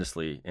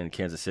tremendously in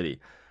Kansas City.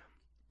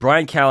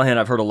 Brian Callahan,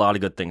 I've heard a lot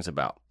of good things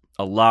about.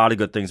 A lot of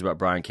good things about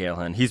Brian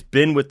Callahan. He's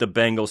been with the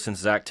Bengals since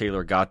Zach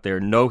Taylor got there.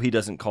 No, he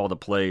doesn't call the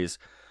plays.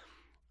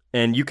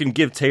 And you can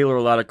give Taylor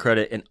a lot of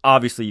credit, and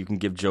obviously you can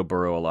give Joe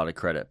Burrow a lot of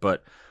credit.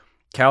 But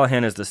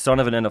Callahan is the son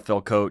of an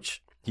NFL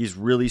coach. He's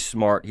really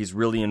smart. He's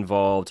really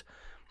involved.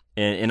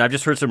 And I've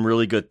just heard some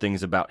really good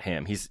things about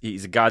him. He's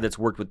a guy that's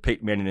worked with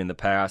Peyton Manning in the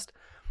past.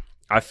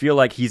 I feel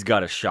like he's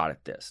got a shot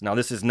at this. Now,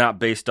 this is not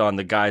based on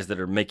the guys that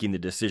are making the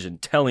decision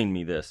telling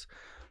me this,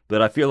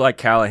 but I feel like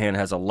Callahan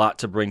has a lot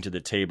to bring to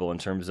the table in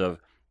terms of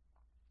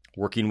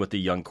working with the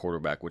young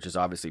quarterback, which is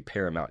obviously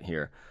paramount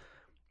here.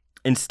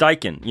 And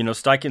Steichen,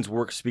 Steichen's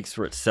work speaks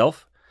for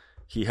itself.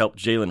 He helped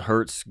Jalen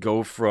Hurts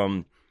go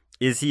from,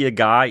 is he a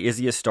guy, is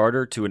he a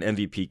starter, to an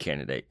MVP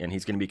candidate. And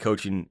he's going to be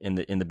coaching in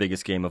the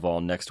biggest game of all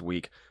next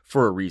week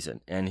for a reason.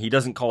 And he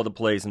doesn't call the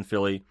plays in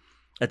Philly.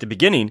 At the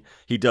beginning,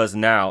 he does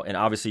now, and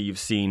obviously you've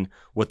seen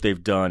what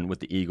they've done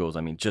with the Eagles.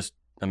 They're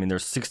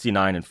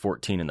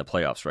 69-14 in the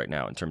playoffs right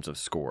now in terms of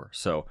score.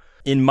 So,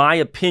 in my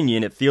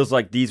opinion, it feels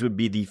like these would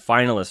be the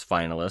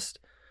finalist.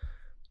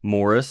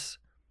 Morris,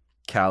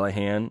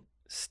 Callahan,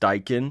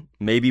 Steichen,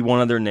 maybe one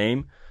other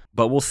name,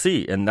 but we'll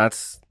see, and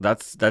that's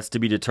to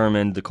be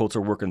determined. The Colts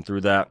are working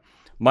through that.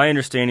 My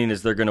understanding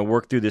is they're going to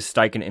work through this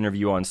Steichen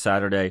interview on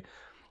Saturday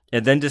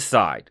and then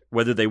decide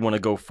whether they want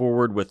to go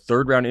forward with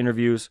third-round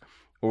interviews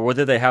or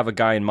whether they have a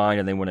guy in mind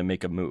and they want to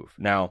make a move.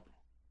 Now,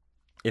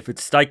 if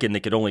it's Steichen,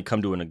 they could only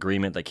come to an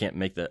agreement. They can't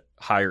make the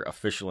hire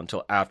official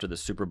until after the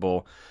Super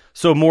Bowl.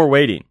 So more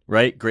waiting,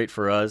 right? Great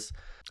for us.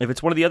 If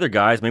it's one of the other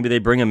guys, maybe they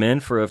bring him in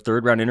for a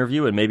third-round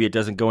interview, and maybe it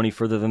doesn't go any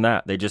further than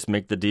that. They just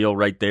make the deal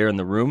right there in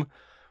the room,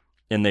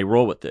 and they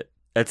roll with it.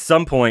 At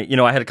some point,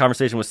 I had a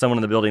conversation with someone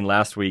in the building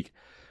last week,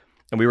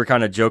 and we were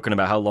kind of joking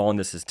about how long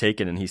this has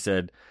taken, and he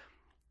said,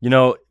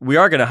 we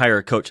are going to hire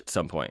a coach at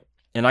some point.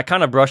 And I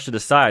kind of brushed it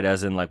aside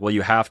as in well,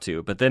 you have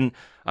to. But then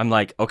I'm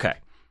like, okay,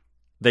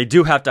 they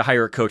do have to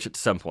hire a coach at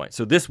some point.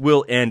 So this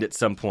will end at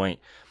some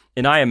point.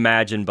 And I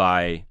imagine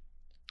by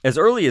as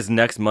early as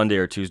next Monday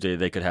or Tuesday,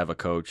 they could have a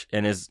coach.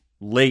 And as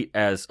late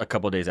as a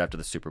couple of days after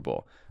the Super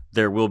Bowl,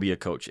 there will be a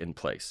coach in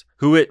place.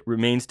 Who it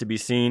remains to be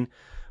seen.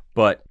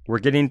 But we're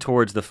getting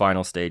towards the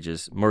final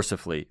stages,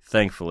 mercifully,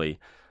 thankfully.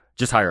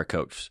 Just hire a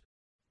coach.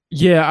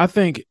 Yeah, I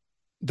think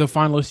the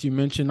finalists you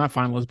mentioned, not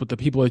finalists, but the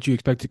people that you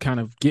expect to kind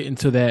of get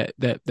into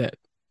that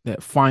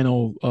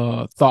final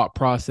thought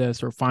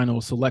process or final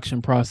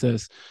selection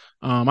process,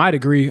 I'd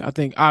agree. I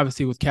think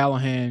obviously with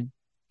Callahan,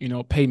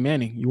 Peyton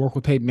Manning, you work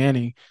with Peyton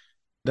Manning,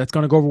 that's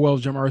going to go over well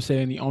with Jim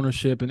Irsay and the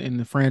ownership and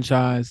the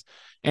franchise,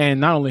 and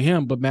not only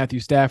him but Matthew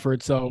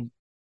Stafford. So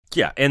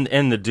yeah,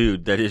 and the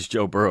dude that is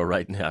Joe Burrow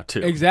right now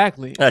too.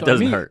 Exactly, that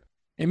doesn't hurt.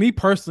 And me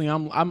personally,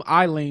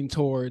 I lean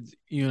towards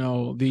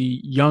the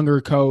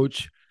younger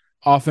coach,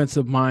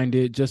 offensive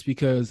minded, just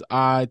because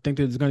I think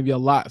there's going to be a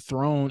lot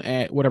thrown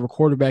at whatever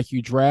quarterback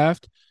you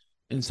draft.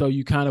 And so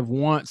you kind of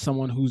want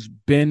someone who's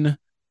been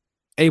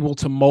able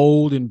to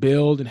mold and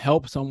build and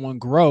help someone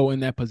grow in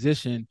that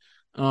position,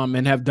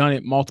 and have done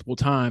it multiple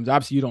times.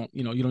 Obviously you don't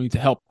need to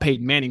help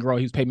Peyton Manning grow.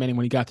 He was Peyton Manning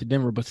when he got to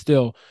Denver, but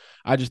still,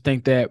 I just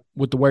think that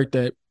with the work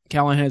that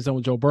Callahan has done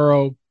with Joe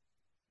Burrow,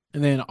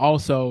 and then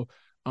also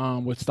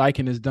what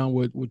Steichen has done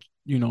with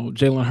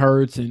Jalen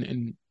Hurts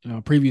and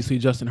previously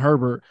Justin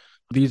Herbert,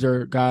 these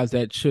are guys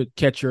that should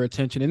catch your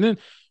attention. And then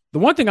the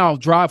one thing I'll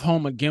drive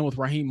home again with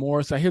Raheem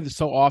Morris, I hear this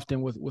so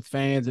often with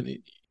fans, and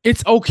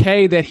it's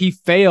okay that he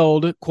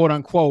failed, quote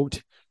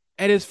unquote,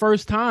 at his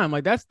first time.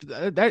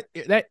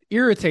 That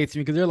irritates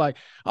me because they're like,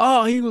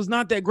 oh, he was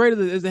not that great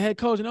as a head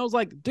coach. And I was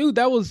like, dude,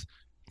 that was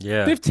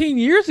 15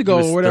 years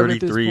ago or whatever.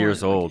 33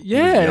 years old.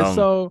 Yeah.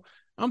 So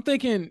I'm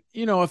thinking,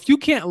 if you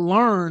can't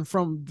learn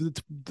from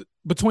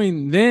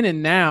between then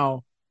and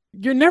now,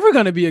 you're never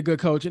going to be a good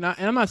coach. And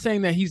I'm not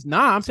saying that he's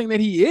not. I'm saying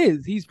that he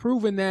is. He's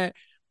proven that,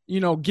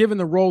 given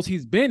the roles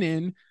he's been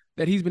in,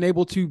 that he's been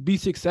able to be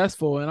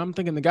successful. And I'm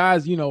thinking the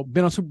guy's, been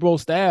on Super Bowl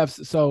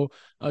staffs. So,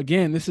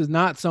 again, this is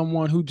not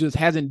someone who just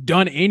hasn't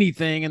done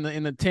anything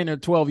in the 10 or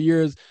 12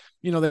 years,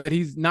 that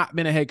he's not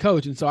been a head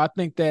coach. And so I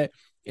think that,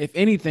 if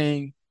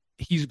anything,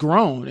 he's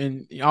grown.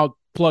 And I'll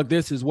plug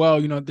this as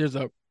well. There's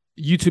a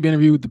YouTube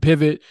interview with The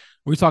Pivot.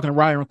 We're talking to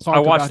Ryan Clark.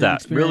 I watched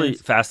that. Really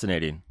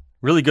fascinating.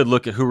 Really good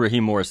look at who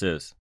Raheem Morris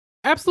is.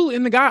 Absolutely.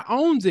 And the guy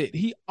owns it.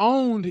 He did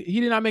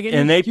not make any excuses.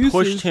 And they excuses.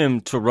 pushed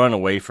him to run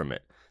away from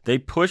it. They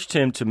pushed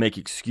him to make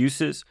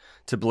excuses,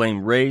 to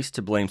blame race,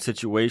 to blame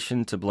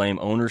situation, to blame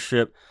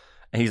ownership.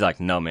 And he's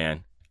like, no,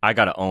 man, I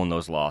got to own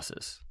those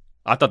losses.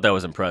 I thought that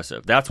was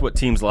impressive. That's what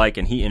teams like,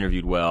 and he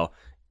interviewed well,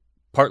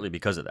 partly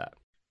because of that.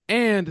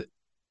 And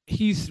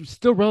he's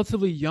still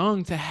relatively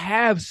young to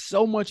have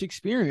so much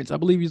experience. I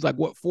believe he's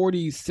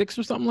 46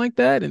 or something like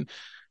that. And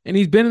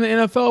he's been in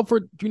the NFL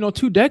for,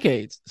 2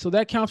 decades. So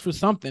that counts for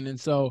something. And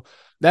so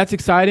that's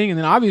exciting. And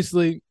then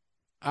obviously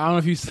I don't know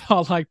if you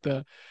saw like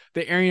the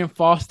Arian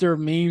Foster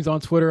memes on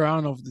Twitter. I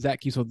don't know if Zach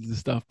keeps up with this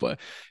stuff, but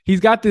he's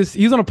got this.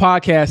 He's on a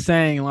podcast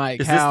saying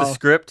like, is this the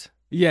script?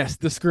 Yes,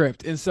 the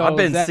script. And so I've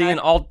been seeing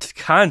all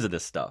kinds of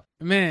this stuff.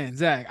 Man,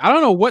 Zach, I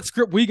don't know what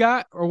script we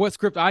got or what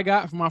script I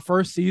got from my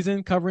first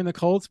season covering the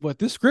Colts, but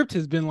this script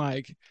has been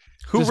like,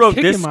 who wrote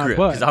this script?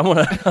 Because I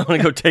want to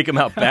go take him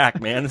out back,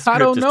 man. This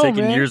script is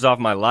taking years off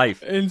my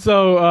life. And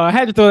so I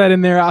had to throw that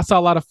in there. I saw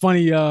a lot of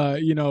funny,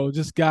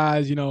 just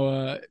guys,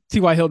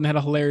 T.Y. Hilton had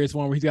a hilarious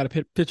one where he's got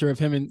a picture of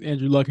him and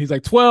Andrew Luck. He's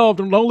like, 12,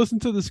 don't listen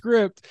to the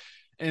script.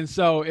 And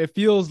so it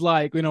feels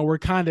like, we're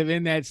kind of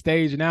in that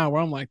stage now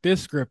where I'm like,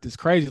 this script is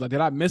crazy. Like,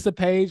 did I miss a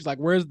page? Like,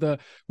 where's the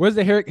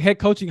head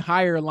coaching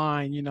hire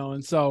line,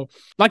 And so,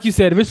 like you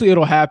said, eventually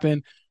it'll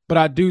happen. But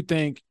I do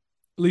think,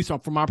 at least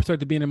from my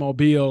perspective being in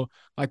Mobile,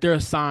 like there are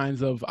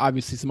signs of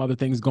obviously some other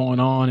things going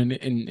on.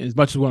 And as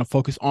much as we want to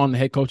focus on the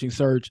head coaching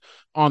search,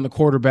 on the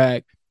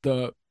quarterback,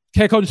 the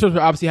head coaching search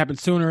will obviously happen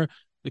sooner.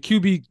 The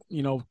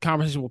QB,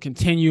 conversation will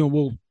continue, and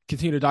we'll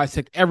continue to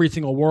dissect every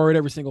single word,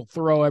 every single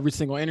throw, every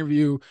single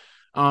interview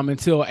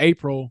until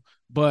April.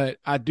 But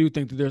I do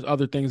think that there's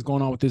other things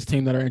going on with this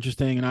team that are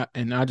interesting.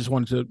 And I just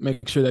wanted to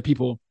make sure that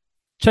people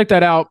check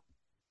that out,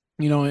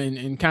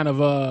 and kind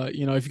of,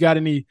 if you got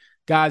any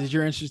guys that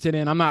you're interested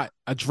in. I'm not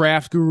a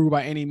draft guru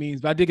by any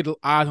means, but I did get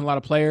eyes on a lot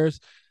of players.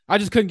 I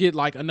just couldn't get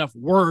like enough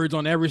words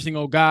on every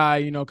single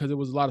guy, because it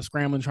was a lot of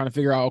scrambling trying to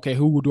figure out, okay,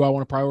 who do I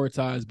want to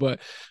prioritize? But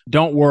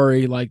don't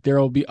worry, like there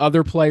will be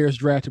other players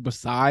drafted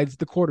besides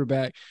the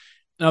quarterback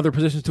and other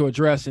positions to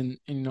address. And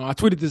I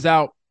tweeted this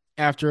out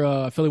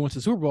after Philly went to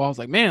the Super Bowl. I was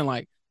like, man,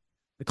 like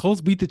the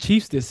Colts beat the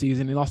Chiefs this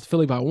season. They lost to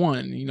Philly by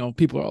 1.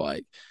 People are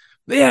like,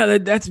 yeah,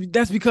 that's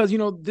because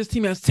this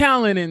team has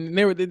talent and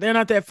they're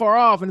not that far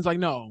off. And it's like,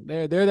 no,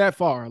 they're that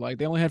far. Like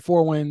they only had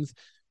 4 wins,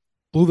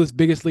 blew this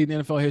biggest lead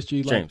in NFL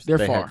history. Like James, they're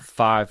they far. Had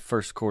 5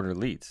 first quarter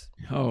leads.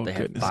 Oh, they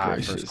goodness had 5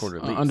 gracious. first quarter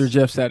leads under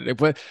Jeff Saturday.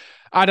 But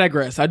I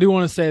digress. I do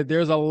want to say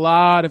there's a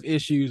lot of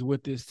issues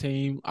with this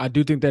team. I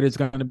do think that it's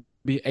going to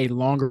be a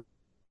longer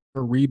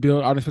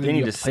rebuild. They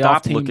need to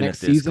stop looking at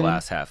this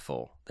glass half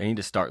full. They need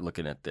to start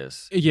looking at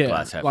this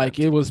glass half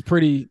empty. It was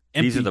pretty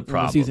empty. These are the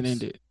problems. When the season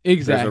ended.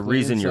 Exactly. There's a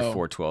reason you're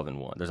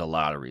 4-12-1. There's a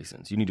lot of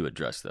reasons. You need to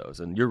address those.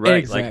 And you're right.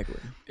 Exactly.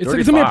 Like, it's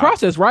going to be a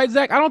process, right,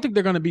 Zach? I don't think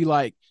they're going to be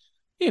like,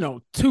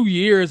 2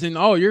 years and,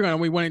 you're going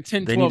to be winning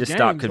 10, 12 games. They need to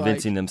stop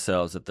convincing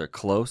themselves that they're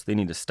close. They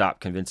need to stop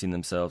convincing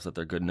themselves that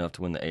they're good enough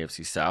to win the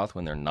AFC South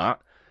when they're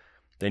not.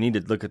 They need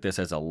to look at this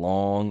as a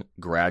long,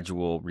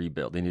 gradual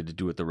rebuild. They need to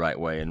do it the right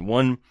way. And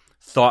one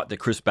thought that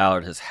Chris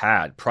Ballard has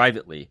had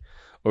privately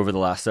over the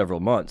last several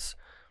months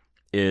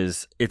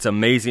is it's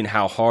amazing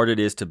how hard it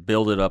is to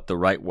build it up the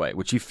right way,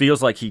 which he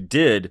feels like he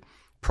did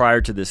prior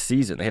to this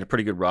season. They had a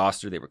pretty good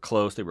roster. They were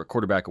close. They were a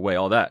quarterback away,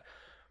 all that.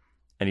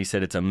 And he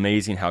said it's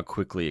amazing how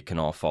quickly it can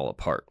all fall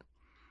apart.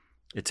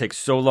 It takes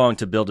so long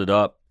to build it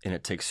up, and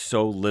it takes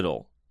so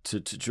little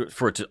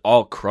for it to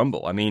all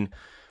crumble. I mean,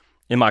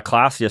 in my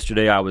class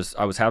yesterday, I was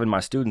having my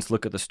students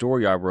look at the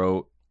story I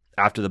wrote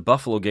after the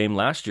Buffalo game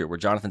last year, where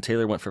Jonathan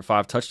Taylor went for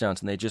 5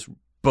 touchdowns, and they just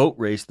boat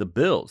raced the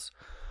Bills,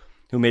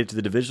 who made it to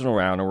the divisional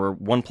round or were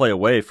 1 play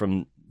away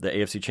from the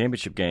AFC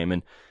Championship game.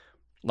 And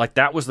like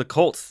that was the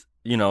Colts,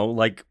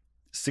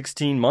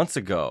 16 months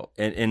ago.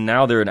 And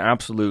now they're an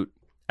absolute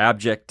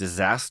abject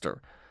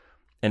disaster.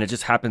 And it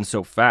just happened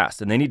so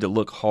fast. And they need to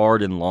look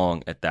hard and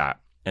long at that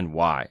and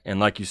why. And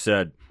like you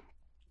said,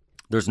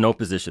 there's no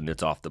position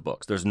that's off the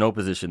books. There's no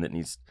position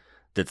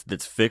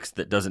that's fixed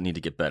that doesn't need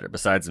to get better.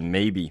 Besides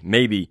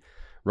maybe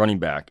running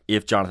back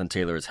if Jonathan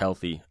Taylor is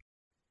healthy.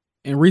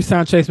 And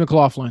re-sign Chase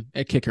McLaughlin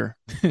at kicker.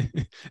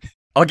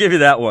 I'll give you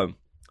that one.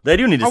 They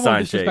do need to sign Chase. I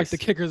won't disrespect the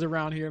kickers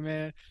around here,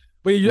 man.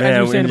 But as you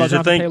were saying about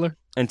Jonathan Taylor.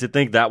 And to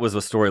think that was a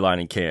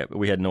storyline in camp.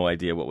 We had no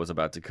idea what was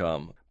about to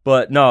come.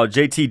 But no,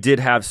 JT did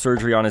have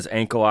surgery on his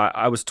ankle.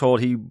 I was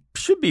told he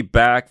should be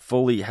back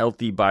fully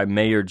healthy by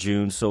May or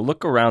June. So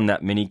look around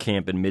that mini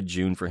camp in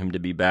mid-June for him to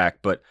be back.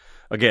 But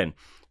again,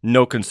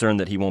 no concern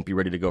that he won't be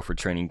ready to go for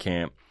training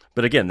camp.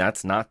 But again,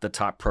 that's not the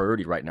top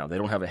priority right now. They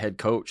don't have a head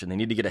coach, and they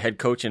need to get a head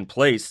coach in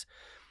place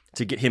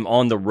to get him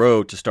on the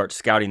road to start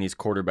scouting these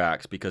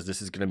quarterbacks, because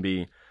this is going to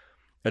be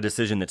a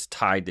decision that's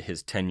tied to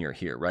his tenure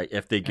here, right?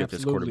 If they get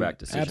this quarterback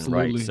decision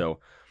right. So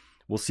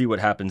we'll see what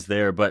happens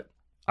there. But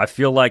I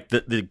feel like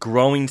the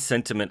growing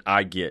sentiment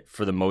I get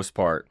for the most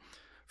part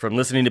from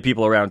listening to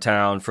people around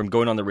town, from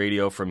going on the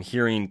radio, from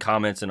hearing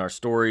comments in our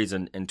stories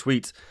and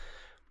tweets,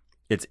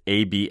 it's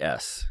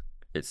ABS.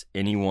 It's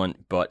anyone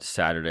but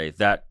Saturday.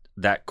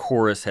 That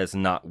chorus has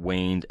not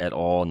waned at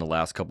all in the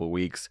last couple of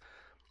weeks.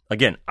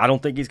 Again, I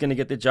don't think he's going to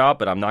get the job,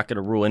 but I'm not going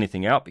to rule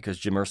anything out because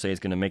Jim Irsay is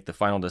going to make the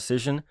final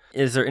decision.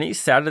 Is there any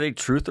Saturday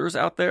truthers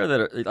out there that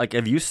are like,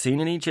 have you seen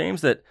any,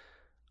 James, that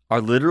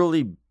are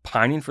literally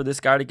pining for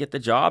this guy to get the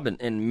job?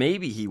 And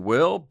maybe he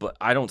will, but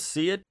I don't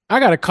see it. I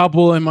got a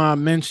couple in my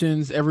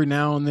mentions every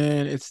now and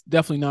then. It's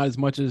definitely not as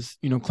much as,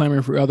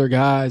 clamoring for other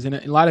guys. And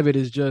a lot of it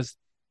is just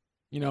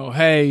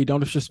hey, don't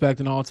disrespect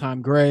an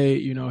all-time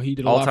great. He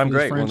did a lot All-time for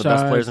this great, franchise. one of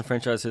the best players in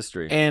franchise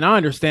history. And I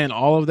understand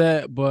all of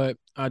that, but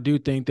I do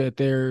think that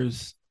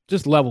there's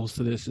just levels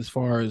to this as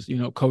far as,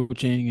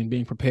 coaching and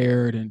being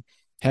prepared and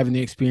having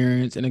the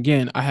experience. And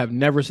again, I have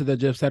never said that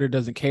Jeff Saturday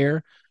doesn't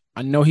care.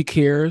 I know he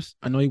cares.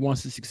 I know he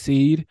wants to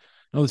succeed.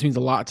 I know this means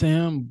a lot to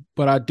him,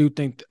 but I do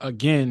think,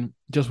 again,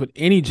 just with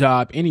any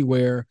job,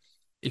 anywhere,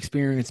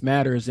 experience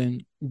matters.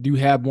 And do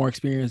have more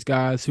experienced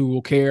guys who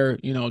will care,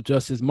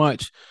 just as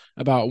much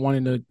about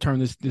wanting to turn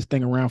this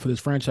thing around for this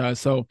franchise.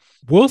 So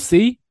we'll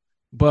see.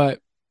 But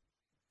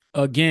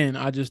again,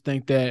 I just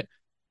think that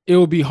it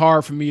would be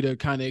hard for me to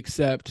kind of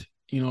accept,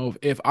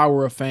 if I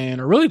were a fan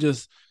or really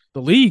just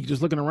the league,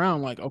 just looking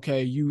around like,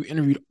 okay, you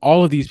interviewed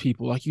all of these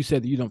people. Like you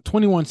said,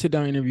 21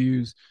 sit-down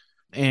interviews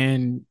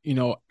and,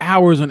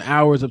 hours and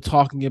hours of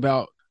talking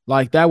about,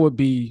 like, that would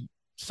be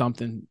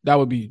something that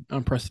would be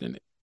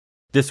unprecedented.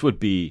 This would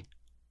be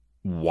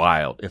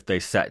wild if they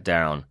sat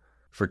down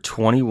for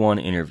 21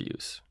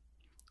 interviews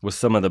with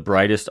some of the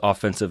brightest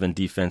offensive and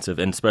defensive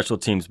and special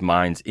teams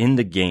minds in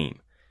the game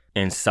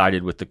and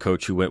sided with the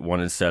coach who went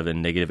 1-7,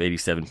 negative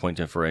 87 point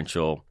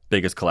differential,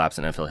 biggest collapse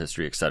in NFL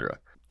history, etc.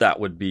 That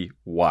would be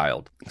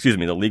wild. Excuse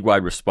me, the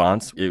league-wide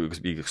response, it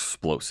would be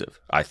explosive,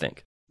 I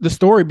think. The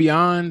story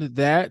beyond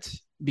that,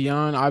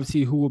 beyond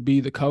obviously who will be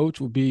the coach,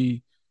 will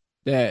be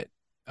that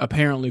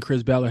apparently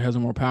Chris Ballard has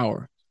more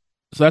power.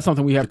 So that's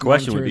something we have to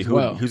monitor. The question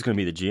would be who's going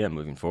to be the GM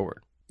moving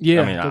forward.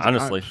 Yeah, I mean,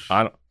 honestly,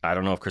 I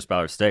don't know if Chris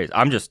Ballard stays.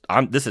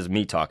 This is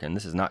me talking.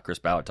 This is not Chris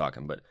Ballard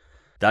talking, but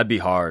that'd be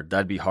hard.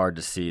 That'd be hard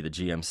to see the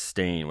GM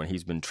staying when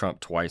he's been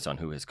trumped twice on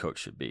who his coach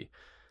should be.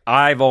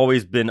 I've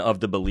always been of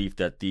the belief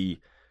that the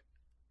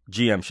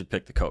GM should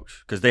pick the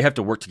coach because they have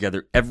to work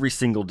together every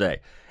single day.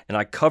 And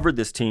I covered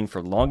this team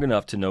for long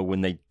enough to know when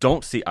they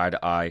don't see eye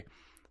to eye,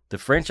 the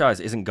franchise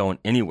isn't going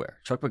anywhere.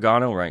 Chuck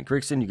Pagano, Ryan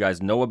Grigson, you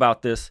guys know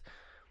about this.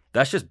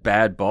 That's just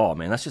bad ball,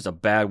 man. That's just a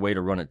bad way to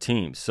run a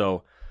team.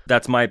 So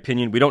that's my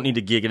opinion. We don't need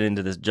to get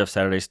into this Jeff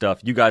Saturday stuff.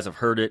 You guys have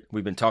heard it.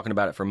 We've been talking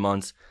about it for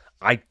months.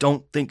 I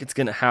don't think it's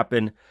going to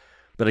happen.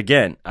 But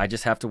again, I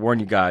just have to warn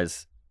you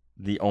guys,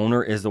 the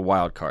owner is the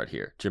wild card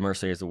here. Jim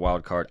Irsay is the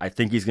wild card. I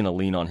think he's going to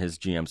lean on his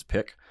GM's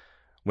pick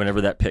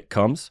whenever that pick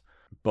comes.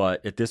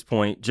 But at this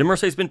point, Jim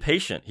Irsay's been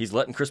patient. He's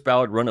letting Chris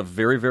Ballard run a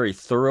very, very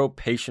thorough,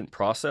 patient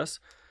process.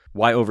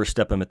 Why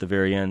overstep him at the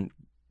very end?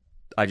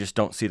 I just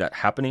don't see that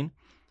happening.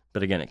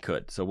 But again, it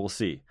could. So we'll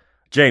see.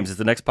 James, is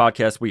the next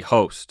podcast we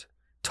host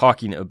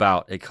talking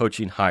about a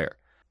coaching hire?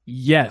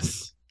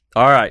 Yes.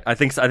 All right. I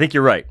think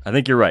you're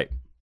right.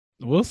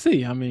 We'll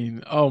see. I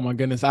mean, oh my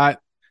goodness.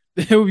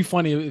 It would be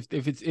funny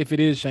if it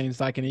is Shane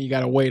Steichen and you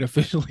got to wait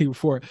officially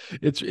before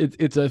it's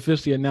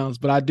officially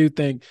announced. But I do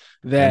think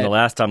that and the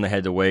last time they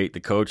had to wait, the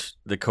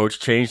coach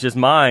changed his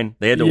mind.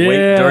 They had to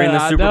wait during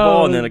the Super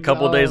Bowl, and then a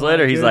couple of days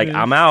later, he's like,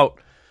 "I'm out."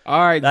 All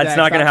right, that's Zach,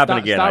 not going to happen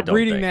again. Stop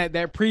reading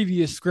that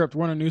previous script.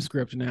 We're on a new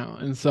script now,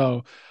 and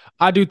so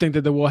I do think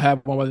that we'll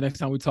have one by the next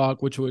time we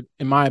talk, which would,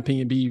 in my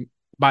opinion, be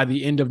by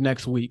the end of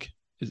next week.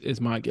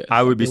 Is my guess.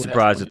 I would be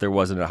surprised if there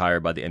wasn't a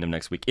hire by the end of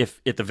next week, if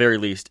at the very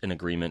least an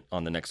agreement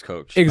on the next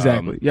coach.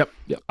 Exactly. Yep.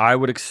 I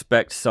would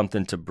expect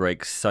something to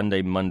break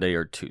Sunday, Monday,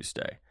 or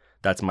Tuesday.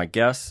 That's my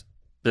guess.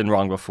 Been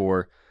wrong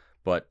before,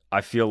 but I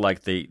feel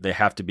like they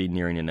have to be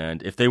nearing an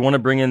end. If they want to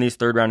bring in these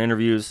third-round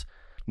interviews,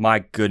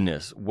 my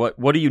goodness,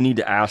 what do you need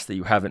to ask that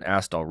you haven't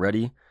asked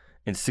already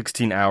in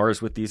 16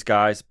 hours with these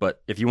guys?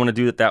 But if you want to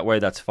do it that way,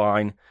 that's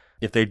fine.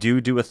 If they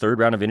do a third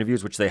round of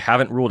interviews, which they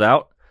haven't ruled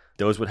out,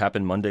 those would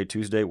happen Monday,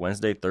 Tuesday,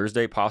 Wednesday,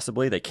 Thursday,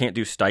 possibly. They can't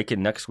do Steichen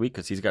next week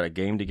because he's got a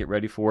game to get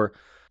ready for.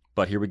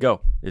 But here we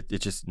go. It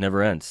just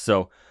never ends.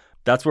 So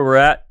that's where we're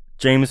at.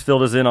 James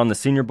filled us in on the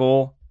Senior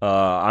Bowl.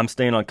 I'm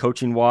staying on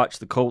coaching watch.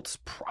 The Colts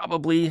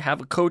probably have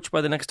a coach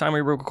by the next time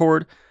we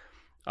record.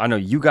 I know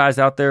you guys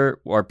out there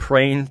are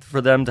praying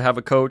for them to have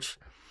a coach.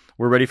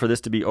 We're ready for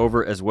this to be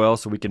over as well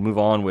so we can move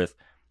on with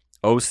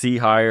OC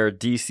hire,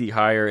 DC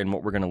hire, and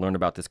what we're going to learn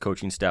about this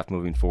coaching staff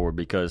moving forward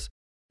because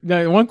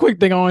now, one quick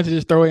thing I wanted to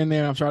just throw in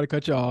there, I'm sorry to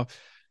cut you off.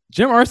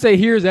 Jim Irsay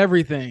hears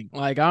everything.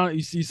 Like,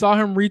 you saw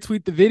him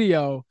retweet the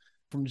video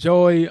from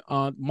Joey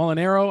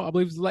Molinaro, I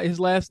believe is his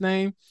last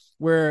name,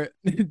 where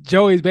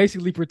Joey is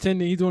basically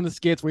pretending he's doing the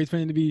skits where he's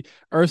pretending to be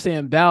Irsay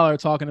and Ballard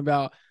talking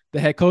about the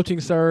head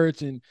coaching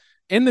search. And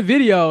in the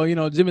video,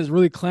 Jim is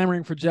really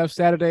clamoring for Jeff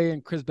Saturday,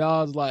 and Chris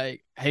Ballard's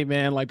like, hey,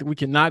 man, like, we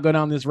cannot go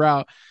down this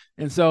route.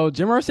 And so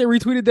Jim Irsay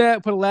retweeted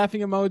that, put a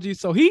laughing emoji.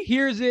 So he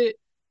hears it.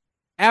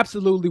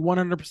 Absolutely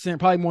 100%,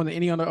 probably more than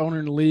any other owner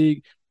in the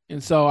league.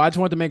 And so I just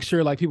wanted to make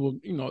sure, like, people,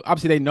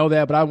 obviously they know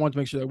that, but I wanted to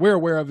make sure that we're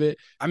aware of it.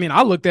 I mean,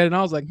 I looked at it and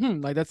I was like,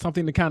 like, that's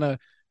something to kind of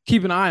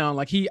keep an eye on.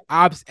 Like, he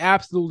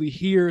absolutely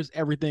hears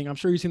everything. I'm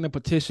sure you've seen the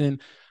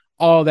petition,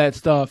 all that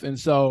stuff. And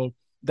so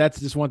that's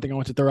just one thing I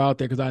want to throw out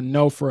there because I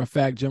know for a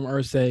fact Jim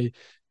Irsay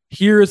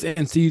hears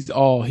and sees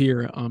all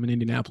here in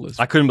Indianapolis.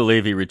 I couldn't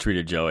believe he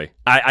retweeted Joey.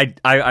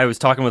 I was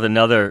talking with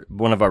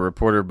one of our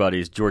reporter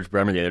buddies, George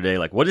Bremer, the other day,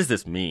 like, what does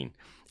this mean?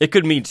 It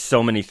could mean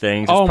so many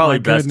things. It's probably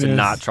best to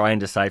not try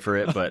and decipher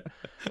it, but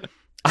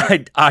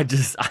I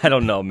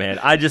don't know, man.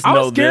 I just know I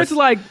was scared this. to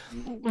like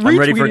I'm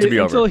ready for it to be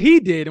until over. he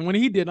did, and when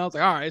he did, I was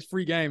like, all right, it's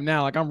free game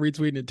now. Like I'm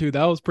retweeting it too.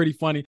 That was pretty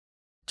funny.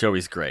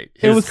 Joey's great.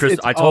 I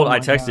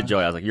texted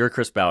Joey. I was like, your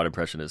Chris Ballard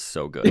impression is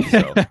so good.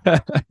 So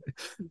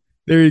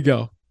there you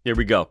go. here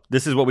we go.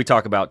 This is what we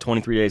talk about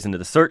 23 days into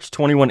the search.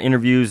 21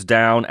 interviews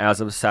down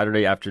as of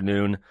Saturday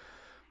afternoon.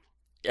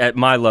 At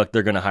my luck,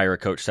 they're going to hire a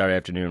coach Saturday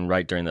afternoon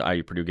right during the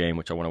IU Purdue game,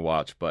 which I want to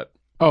watch. But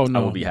oh no,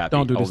 I will be happy.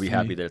 Don't do I will this be to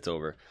happy me. that it's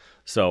over.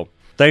 So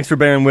thanks for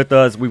bearing with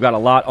us. We've got a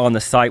lot on the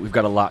site. We've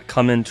got a lot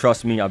coming.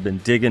 Trust me, I've been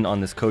digging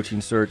on this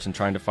coaching search and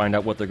trying to find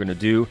out what they're going to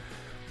do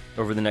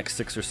over the next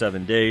 6 or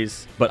 7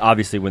 days. But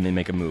obviously, when they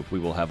make a move, we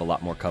will have a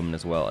lot more coming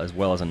as well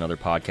as another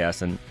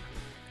podcast, and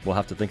we'll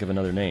have to think of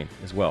another name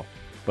as well.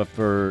 But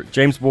for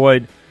James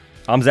Boyd,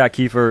 I'm Zach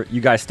Kiefer.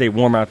 You guys stay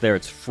warm out there.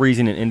 It's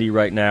freezing in Indy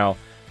right now,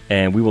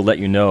 and we will let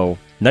you know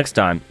next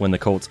time when the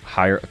Colts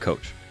hire a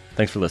coach.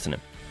 Thanks for listening.